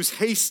everyone who's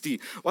hasty,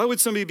 why would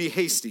somebody be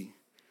hasty?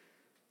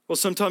 Well,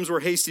 sometimes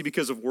we're hasty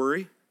because of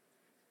worry,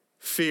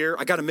 fear.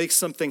 I got to make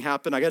something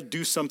happen. I got to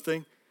do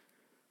something.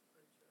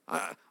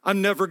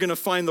 I'm never going to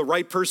find the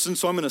right person,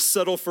 so I'm going to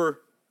settle for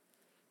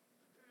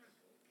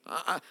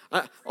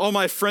all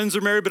my friends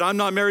are married, but I'm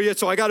not married yet,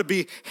 so I got to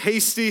be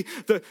hasty.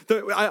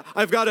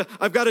 I've got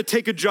to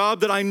take a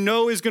job that I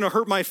know is going to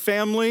hurt my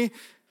family,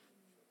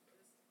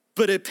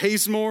 but it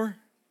pays more.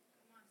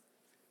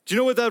 Do you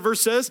know what that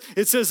verse says?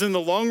 It says, in the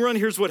long run,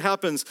 here's what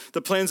happens.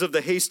 The plans of the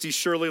hasty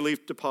surely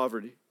lead to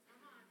poverty.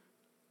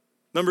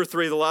 Number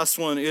 3, the last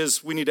one,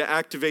 is we need to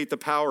activate the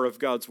power of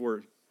God's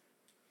word.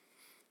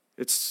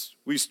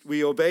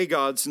 We obey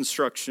God's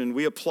instruction.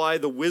 We apply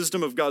the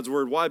wisdom of God's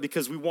word. Why?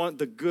 Because we want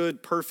the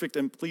good, perfect,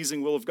 and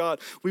pleasing will of God.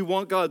 We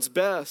want God's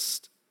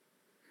best.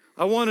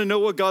 I want to know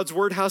what God's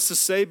word has to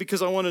say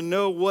because I want to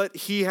know what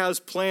he has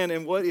planned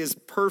and what is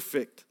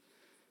perfect.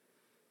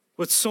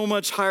 What's so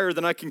much higher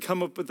than I can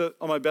come up with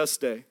on my best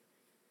day.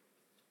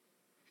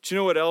 Do you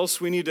know what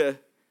else? We need to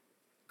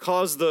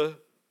cause the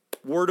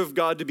word of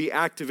God to be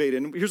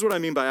activated. And here's what I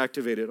mean by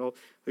activated. I'll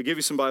give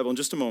you some Bible in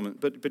just a moment.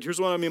 But here's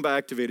what I mean by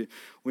activated.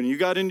 When you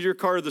got into your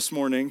car this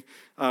morning,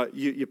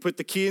 you put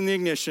the key in the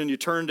ignition, you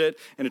turned it,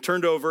 and it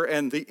turned over,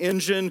 and the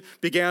engine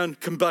began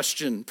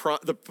combustion,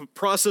 the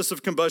process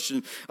of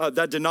combustion.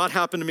 That did not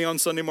happen to me on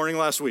Sunday morning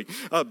last week.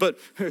 But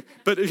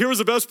here was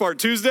the best part.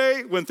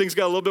 Tuesday, when things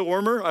got a little bit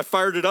warmer, I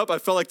fired it up. I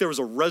felt like there was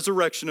a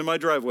resurrection in my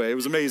driveway. It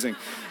was amazing.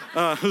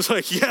 I was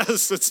like,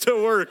 yes, it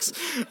still works.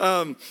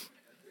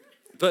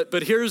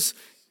 But here's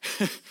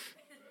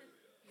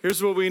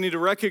what we need to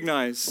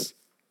recognize.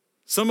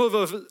 Some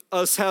of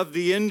us have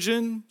the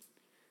engine,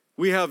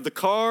 we have the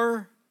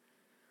car,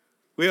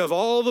 we have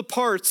all the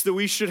parts that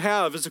we should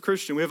have as a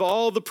Christian. We have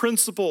all the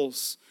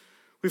principles.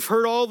 We've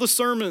heard all the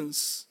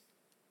sermons.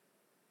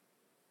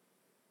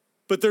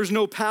 But there's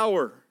no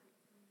power.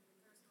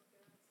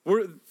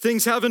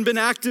 Things haven't been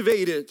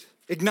activated,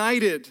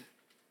 ignited.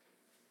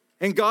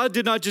 And God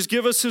did not just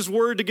give us his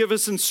word to give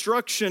us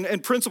instruction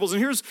and principles.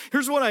 And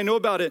here's what I know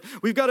about it.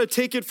 We've got to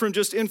take it from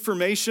just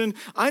information.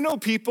 I know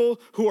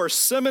people who are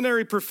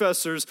seminary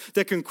professors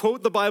that can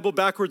quote the Bible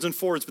backwards and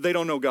forwards, but they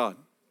don't know God.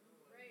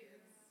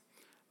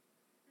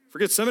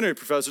 Forget seminary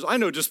professors. I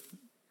know just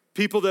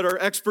people that are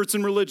experts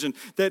in religion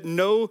that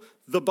know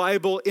the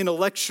Bible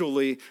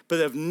intellectually,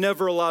 but have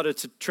never allowed it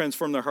to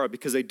transform their heart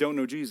because they don't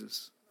know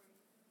Jesus.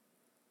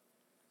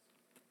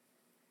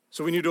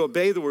 So we need to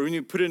obey the word. We need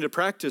to put it into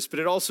practice, but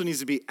it also needs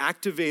to be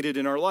activated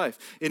in our life.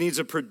 It needs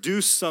to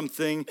produce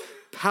something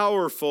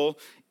powerful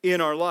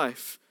in our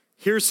life.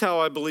 Here's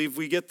how I believe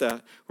we get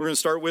that. We're going to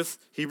start with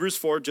Hebrews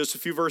 4, just a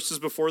few verses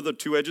before the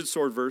two-edged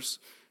sword verse.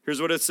 Here's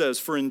what it says.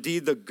 For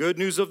indeed the good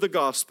news of the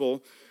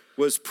gospel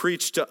was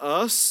preached to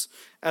us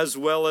as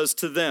well as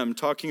to them,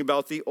 talking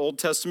about the Old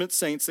Testament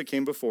saints that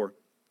came before.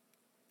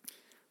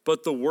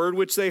 But the word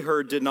which they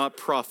heard did not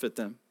profit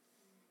them.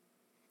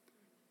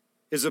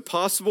 Is it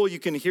possible you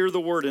can hear the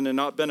word and it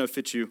not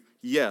benefit you?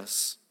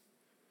 Yes.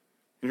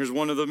 And here's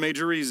one of the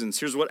major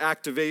reasons. Here's what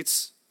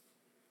activates.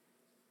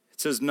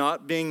 It says,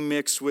 not being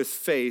mixed with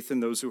faith in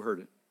those who heard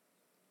it.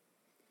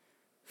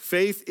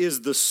 Faith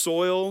is the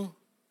soil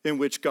in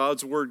which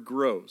God's word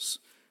grows.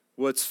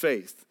 What's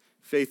faith?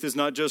 Faith is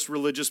not just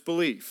religious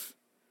belief.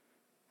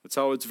 That's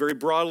how it's very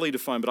broadly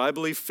defined. But I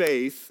believe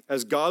faith,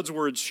 as God's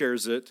word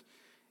shares it,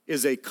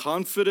 is a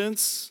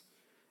confidence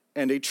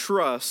and a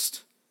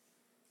trust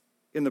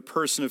in the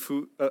person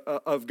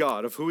of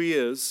God, of who he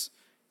is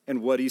and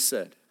what he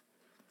said.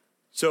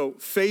 So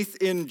faith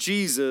in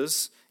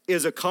Jesus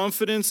is a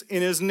confidence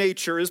in his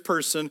nature, his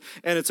person,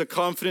 and it's a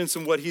confidence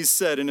in what he's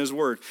said in his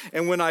word.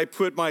 And when I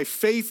put my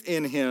faith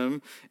in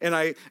him and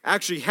I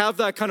actually have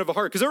that kind of a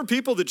heart, because there were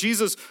people that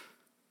Jesus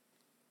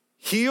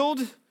healed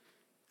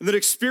and that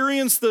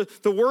experienced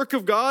the work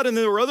of God, and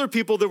there were other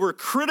people that were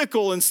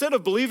critical instead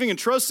of believing and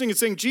trusting and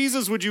saying,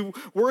 Jesus, would you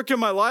work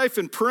in my life,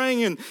 and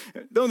praying. And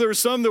then there were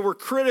some that were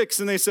critics,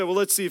 and they said, well,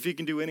 let's see if he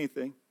can do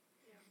anything.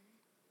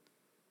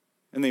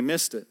 And they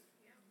missed it.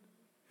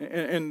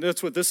 And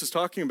that's what this is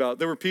talking about.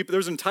 There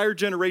was an entire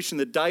generation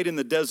that died in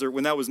the desert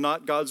when that was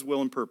not God's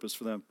will and purpose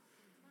for them,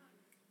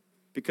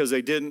 because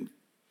they didn't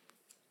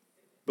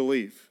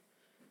believe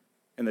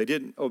and they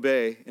didn't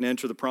obey and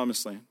enter the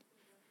promised land.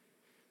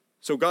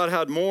 So God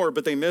had more,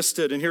 but they missed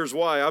it, and here's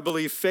why. I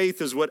believe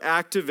faith is what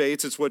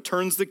activates, it's what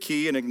turns the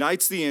key and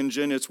ignites the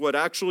engine, it's what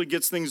actually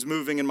gets things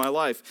moving in my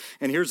life.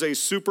 And here's a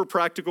super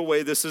practical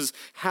way this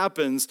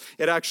happens.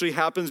 It actually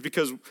happens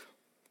because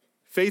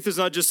faith is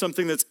not just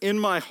something that's in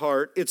my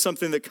heart, it's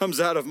something that comes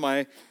out of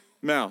my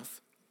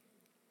mouth.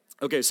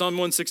 Okay, Psalm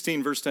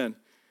 116, verse 10.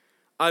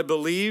 I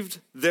believed,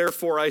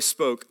 therefore I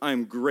spoke. I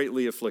am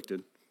greatly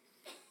afflicted.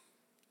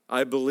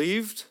 I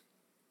believed,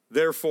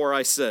 therefore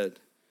I said.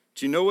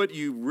 Do you know what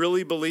you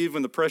really believe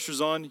when the pressure's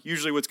on?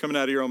 Usually what's coming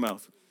out of your own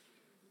mouth.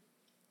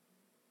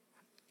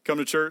 Come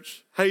to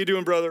church. How you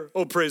doing, brother?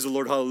 Oh, praise the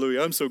Lord.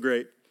 Hallelujah. I'm so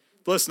great.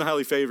 Blessed and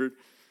highly favored.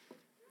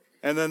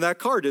 And then that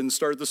car didn't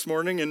start this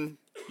morning, and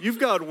you've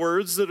got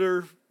words that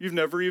you've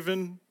never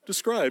even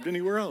described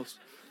anywhere else.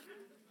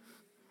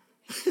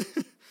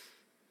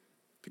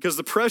 Because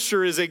the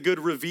pressure is a good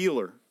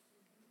revealer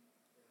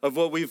of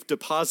what we've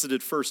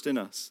deposited first in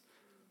us.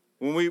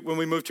 When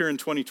we moved here in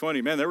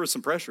 2020, man, there was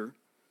some pressure.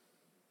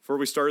 Before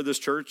we started this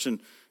church,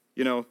 and,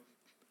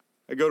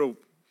 I go to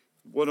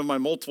one of my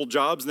multiple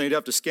jobs, and they'd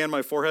have to scan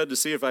my forehead to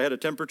see if I had a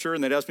temperature,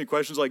 and they'd ask me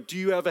questions like, do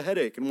you have a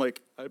headache? I'm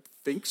like, I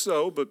think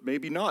so, but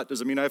maybe not.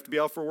 Does it mean I have to be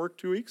out for work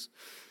 2 weeks?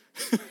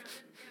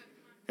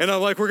 And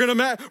I'm like, we're going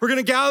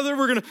to gather,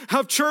 we're going to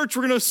have church,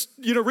 we're going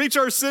to, reach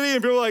our city,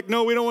 and people are like,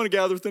 no, we don't want to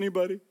gather with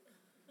anybody.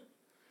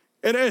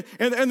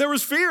 And there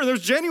was fear, there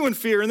was genuine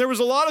fear, and there was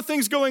a lot of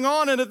things going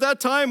on. And at that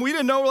time, we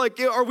didn't know, like,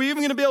 are we even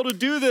going to be able to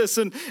do this?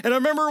 And I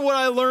remember what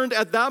I learned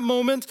at that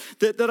moment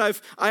that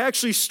I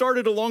actually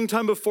started a long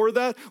time before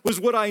that was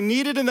what I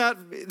needed in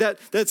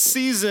that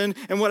season,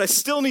 and what I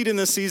still need in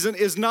this season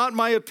is not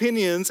my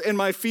opinions and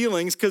my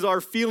feelings, because our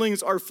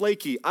feelings are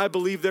flaky. I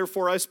believe,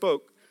 therefore I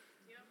spoke.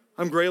 Yep.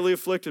 I'm greatly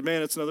afflicted.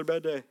 Man, it's another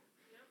bad day.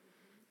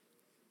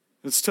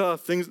 It's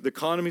tough. The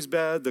economy's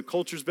bad. The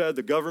culture's bad.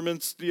 The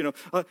government's,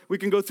 we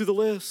can go through the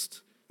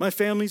list. My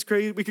family's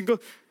crazy. We can go.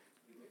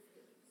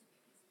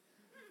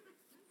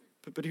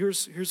 But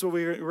here's what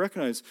we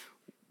recognize.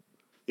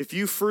 If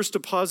you first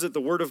deposit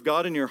the word of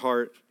God in your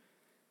heart,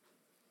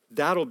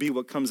 that'll be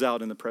what comes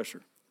out in the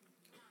pressure.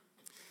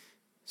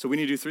 So we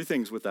need to do three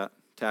things with that.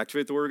 To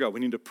activate the word of God,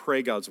 we need to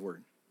pray God's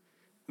word.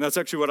 And that's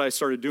actually what I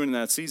started doing in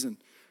that season.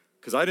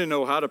 Because I didn't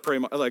know how to pray.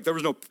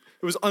 It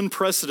was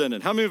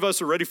unprecedented. How many of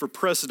us are ready for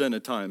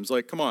precedented times?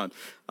 Like, come on.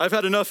 I've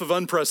had enough of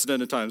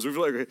unprecedented times.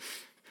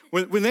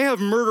 When they have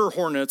murder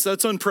hornets,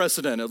 that's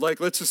unprecedented. Like,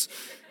 let's just.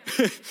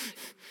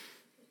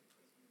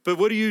 But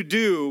what do you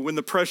do when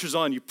the pressure's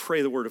on? You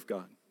pray the word of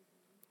God.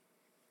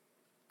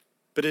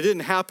 But it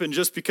didn't happen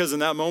just because in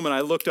that moment I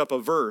looked up a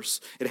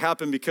verse. It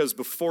happened because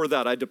before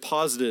that I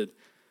deposited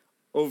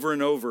over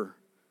and over.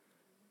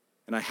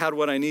 And I had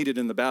what I needed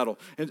in the battle.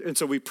 And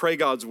so we pray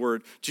God's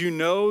word. Do you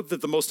know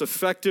that the most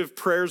effective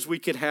prayers we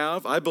could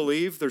have, I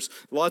believe, there's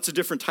lots of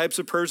different types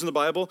of prayers in the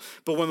Bible,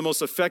 but one of the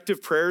most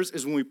effective prayers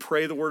is when we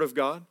pray the word of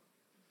God?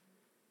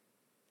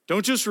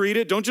 Don't just read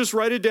it. Don't just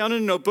write it down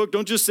in a notebook.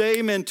 Don't just say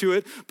amen to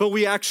it, but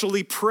we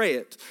actually pray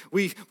it.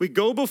 We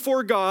go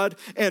before God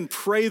and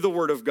pray the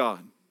word of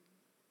God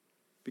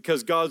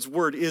because God's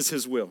word is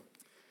his will.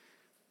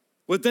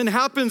 What then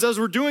happens as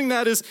we're doing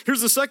that is,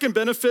 here's the second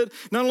benefit,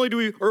 not only do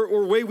we,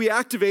 or way we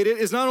activate it,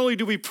 is not only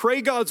do we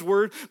pray God's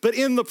word, but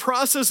in the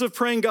process of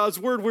praying God's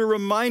word, we're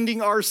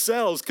reminding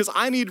ourselves, because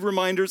I need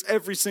reminders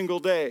every single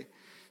day,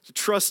 to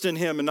trust in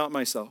him and not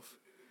myself,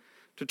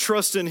 to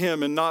trust in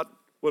him and not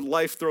what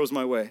life throws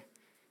my way.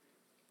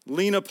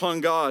 Lean upon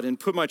God and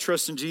put my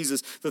trust in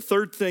Jesus. The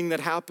third thing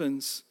that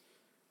happens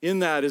in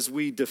that is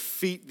we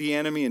defeat the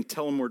enemy and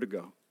tell him where to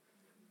go.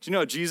 Do you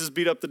know how Jesus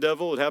beat up the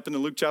devil? It happened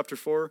in Luke chapter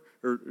 3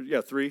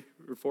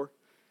 or 4.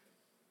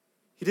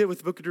 He did it with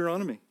the book of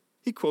Deuteronomy.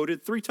 He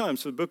quoted 3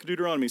 times from the book of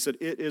Deuteronomy. He said,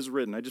 it is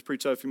written. I just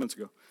preached that a few months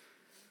ago.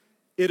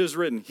 It is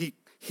written.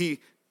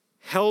 He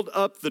held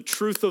up the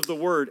truth of the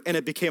word, and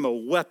it became a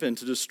weapon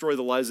to destroy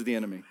the lies of the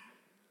enemy.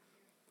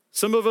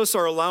 Some of us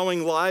are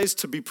allowing lies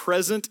to be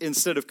present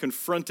instead of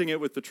confronting it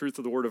with the truth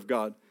of the word of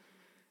God.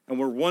 And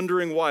we're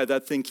wondering why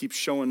that thing keeps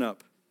showing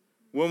up.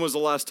 When was the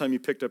last time you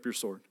picked up your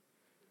sword?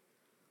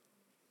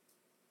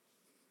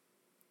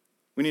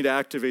 We need to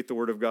activate the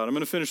word of God. I'm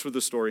going to finish with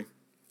this story.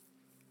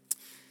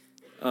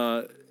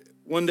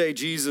 One day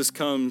Jesus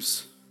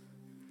comes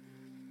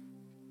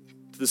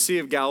to the Sea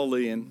of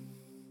Galilee, and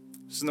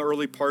this is in the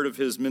early part of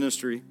his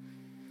ministry.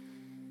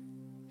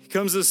 He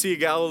comes to the Sea of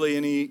Galilee,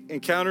 and he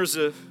encounters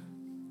a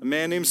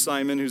man named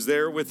Simon who's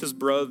there with his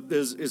brother,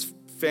 his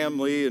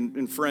family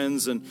and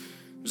friends, and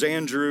there's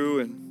Andrew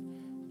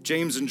and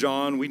James and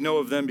John. We know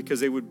of them because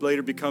they would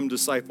later become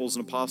disciples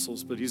and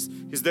apostles, but he's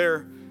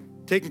there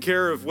taking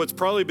care of what's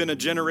probably been a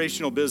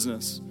generational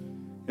business.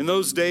 In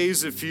those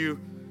days, if you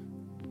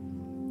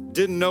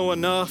didn't know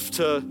enough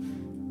to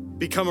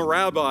become a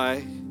rabbi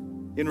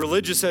in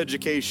religious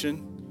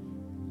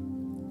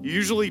education, you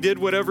usually did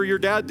whatever your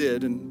dad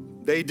did,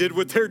 and they did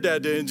what their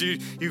dad did, and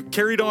you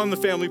carried on the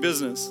family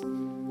business.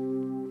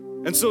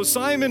 And so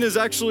Simon is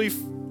actually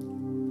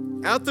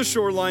at the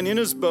shoreline in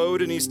his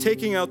boat, and he's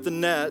taking out the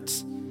net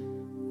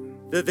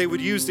that they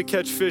would use to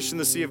catch fish in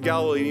the Sea of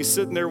Galilee, and he's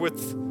sitting there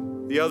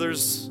with the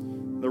others.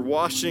 They're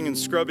washing and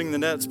scrubbing the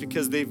nets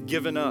because they've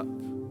given up.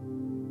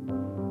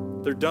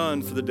 They're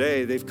done for the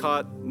day. They've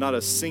caught not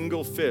a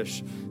single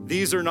fish.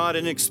 These are not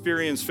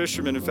inexperienced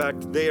fishermen. In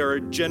fact, they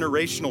are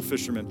generational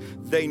fishermen.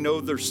 They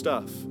know their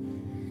stuff.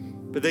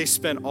 But they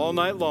spent all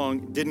night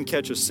long, didn't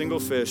catch a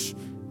single fish,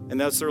 and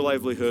that's their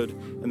livelihood.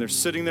 And they're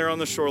sitting there on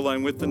the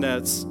shoreline with the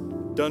nets,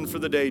 done for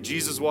the day.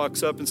 Jesus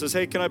walks up and says,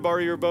 hey, can I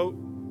borrow your boat?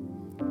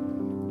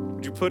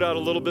 Would you put out a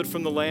little bit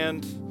from the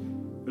land?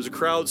 There's a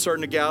crowd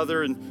starting to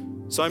gather, and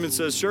Simon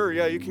says, sure,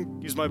 yeah, you can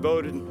use my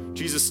boat. And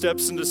Jesus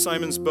steps into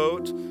Simon's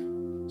boat.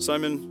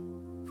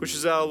 Simon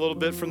pushes out a little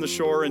bit from the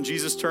shore, and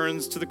Jesus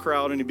turns to the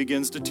crowd and he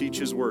begins to teach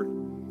his word.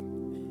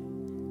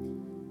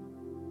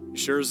 He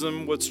shares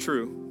them what's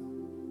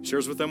true. He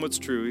shares with them what's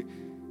true. He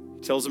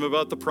tells them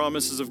about the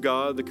promises of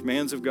God, the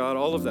commands of God,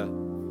 all of that.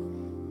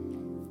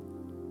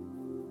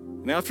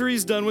 And after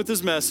he's done with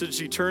his message,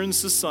 he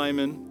turns to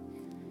Simon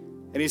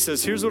and he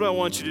says, here's what I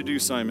want you to do,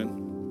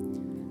 Simon.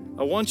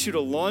 I want you to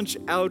launch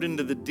out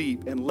into the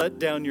deep and let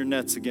down your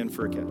nets again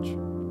for a catch.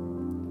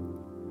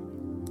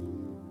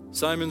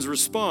 Simon's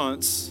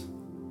response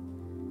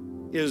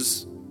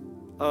is,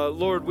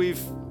 Lord, we've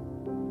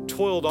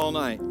toiled all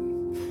night.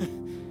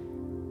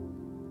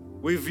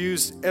 We've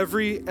used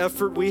every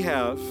effort we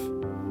have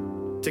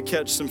to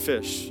catch some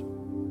fish,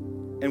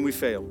 and we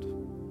failed.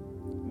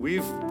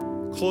 We've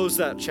close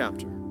that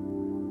chapter.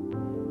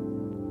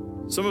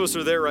 Some of us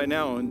are there right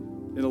now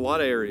in a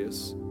lot of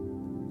areas.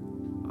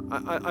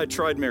 I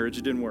tried marriage,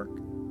 it didn't work.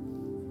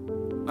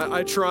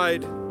 I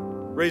tried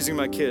raising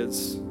my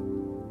kids.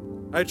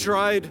 I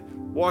tried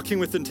walking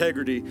with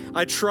integrity.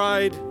 I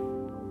tried,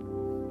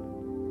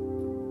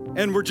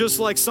 and we're just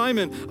like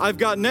Simon. I've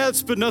got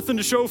nets, but nothing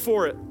to show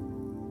for it.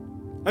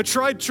 I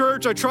tried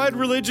church, I tried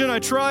religion, I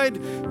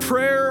tried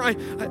prayer,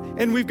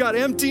 and we've got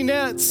empty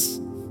nets.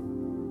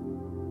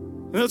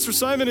 And that's where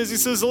Simon is. He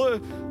says,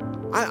 look,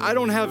 I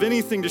don't have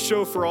anything to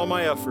show for all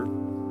my effort.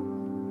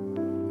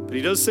 But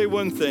he does say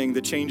one thing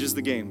that changes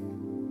the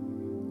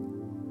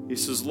game. He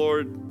says,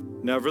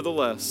 Lord,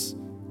 nevertheless,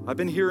 I've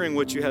been hearing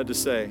what you had to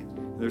say.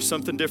 There's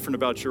something different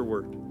about your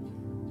word.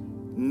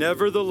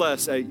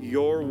 Nevertheless, at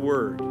your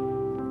word,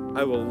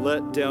 I will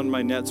let down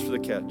my nets for the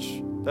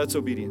catch. That's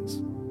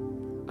obedience.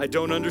 I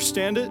don't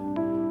understand it.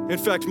 In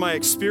fact, my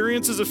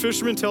experience as a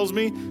fisherman tells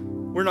me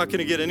we're not going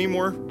to get any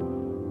more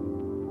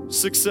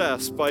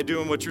success by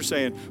doing what you're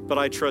saying, but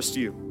I trust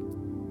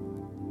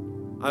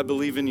you. I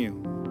believe in you.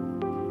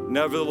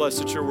 Nevertheless,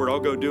 it's your word.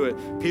 I'll go do it.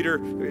 Peter,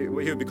 he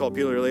would be called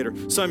Peter later.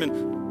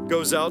 Simon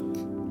goes out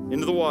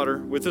into the water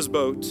with his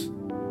boat,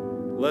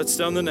 lets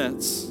down the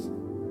nets,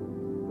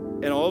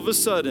 and all of a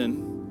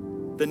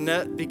sudden, the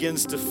net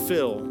begins to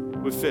fill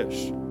with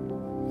fish.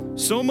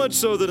 So much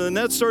so that the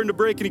net's starting to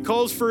break, and he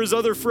calls for his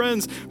other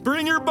friends,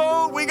 bring your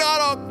boat, we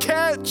got a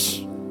catch.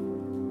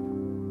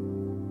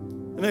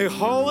 And they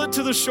haul it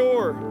to the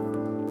shore.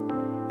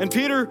 And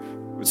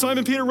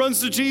Simon Peter runs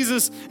to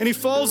Jesus, and he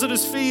falls at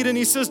his feet, and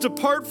he says,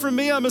 depart from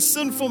me, I'm a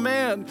sinful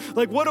man.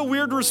 Like, what a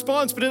weird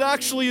response, but it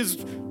actually is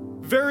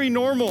very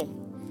normal.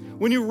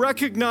 When you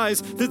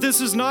recognize that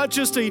this is not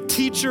just a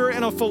teacher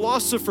and a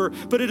philosopher,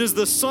 but it is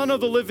the Son of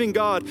the living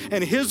God,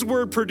 and his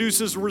word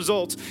produces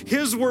results.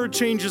 His word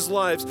changes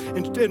lives.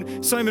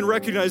 And Simon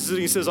recognizes it,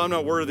 and he says, I'm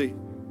not worthy.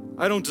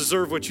 I don't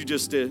deserve what you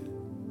just did.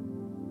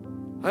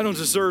 I don't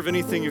deserve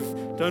anything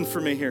you've done for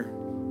me here.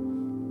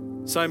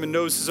 Simon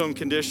knows his own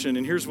condition,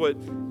 and here's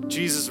what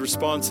Jesus'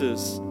 response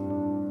is.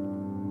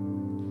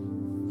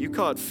 You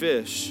caught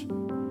fish,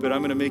 but I'm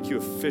going to make you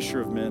a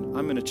fisher of men.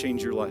 I'm going to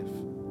change your life.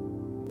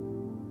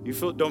 You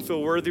don't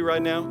feel worthy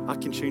right now? I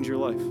can change your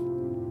life.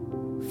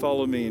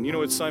 Follow me. And you know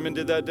what Simon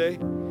did that day?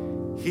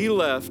 He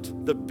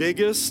left the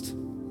biggest,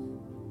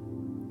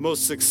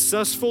 most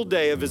successful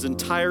day of his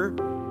entire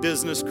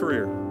business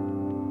career.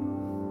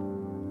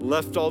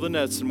 Left all the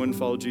nets and went and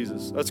followed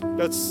Jesus. That's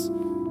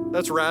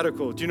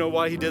radical. Do you know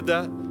why he did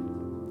that?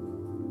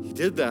 He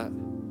did that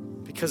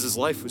because his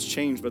life was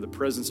changed by the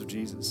presence of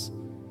Jesus.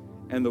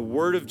 And the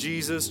word of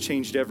Jesus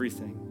changed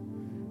everything.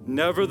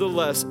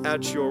 Nevertheless,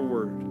 at your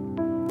word.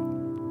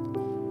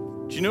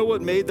 Do you know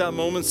what made that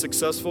moment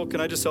successful?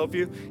 Can I just help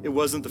you? It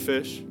wasn't the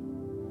fish.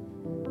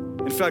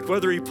 In fact,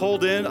 whether he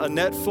pulled in a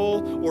net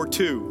full or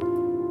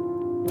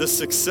two, the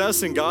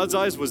success in God's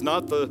eyes was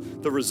not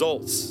the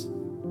results.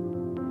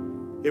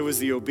 It was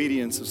the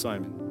obedience of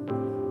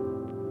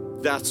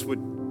Simon. That's what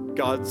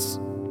God's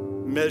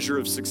measure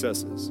of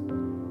success is.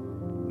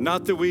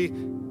 Not that we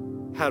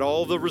had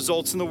all the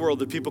results in the world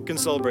that people can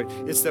celebrate.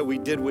 It's that we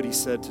did what he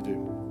said to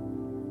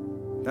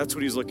do. That's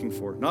what he's looking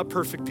for. Not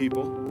perfect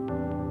people,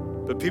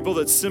 but people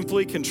that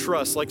simply can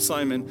trust, like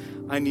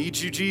Simon, I need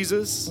you,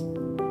 Jesus.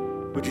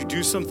 Would you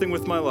do something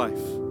with my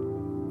life?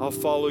 I'll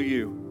follow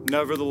you.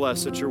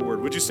 Nevertheless, at your word.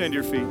 Would you stand to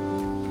your feet?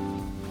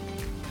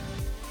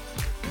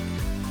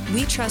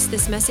 We trust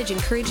this message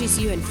encourages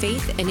you in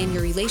faith and in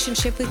your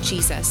relationship with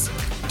Jesus.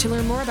 To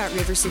learn more about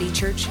River City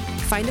Church,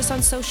 find us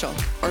on social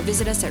or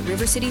visit us at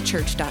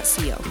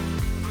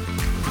rivercitychurch.co.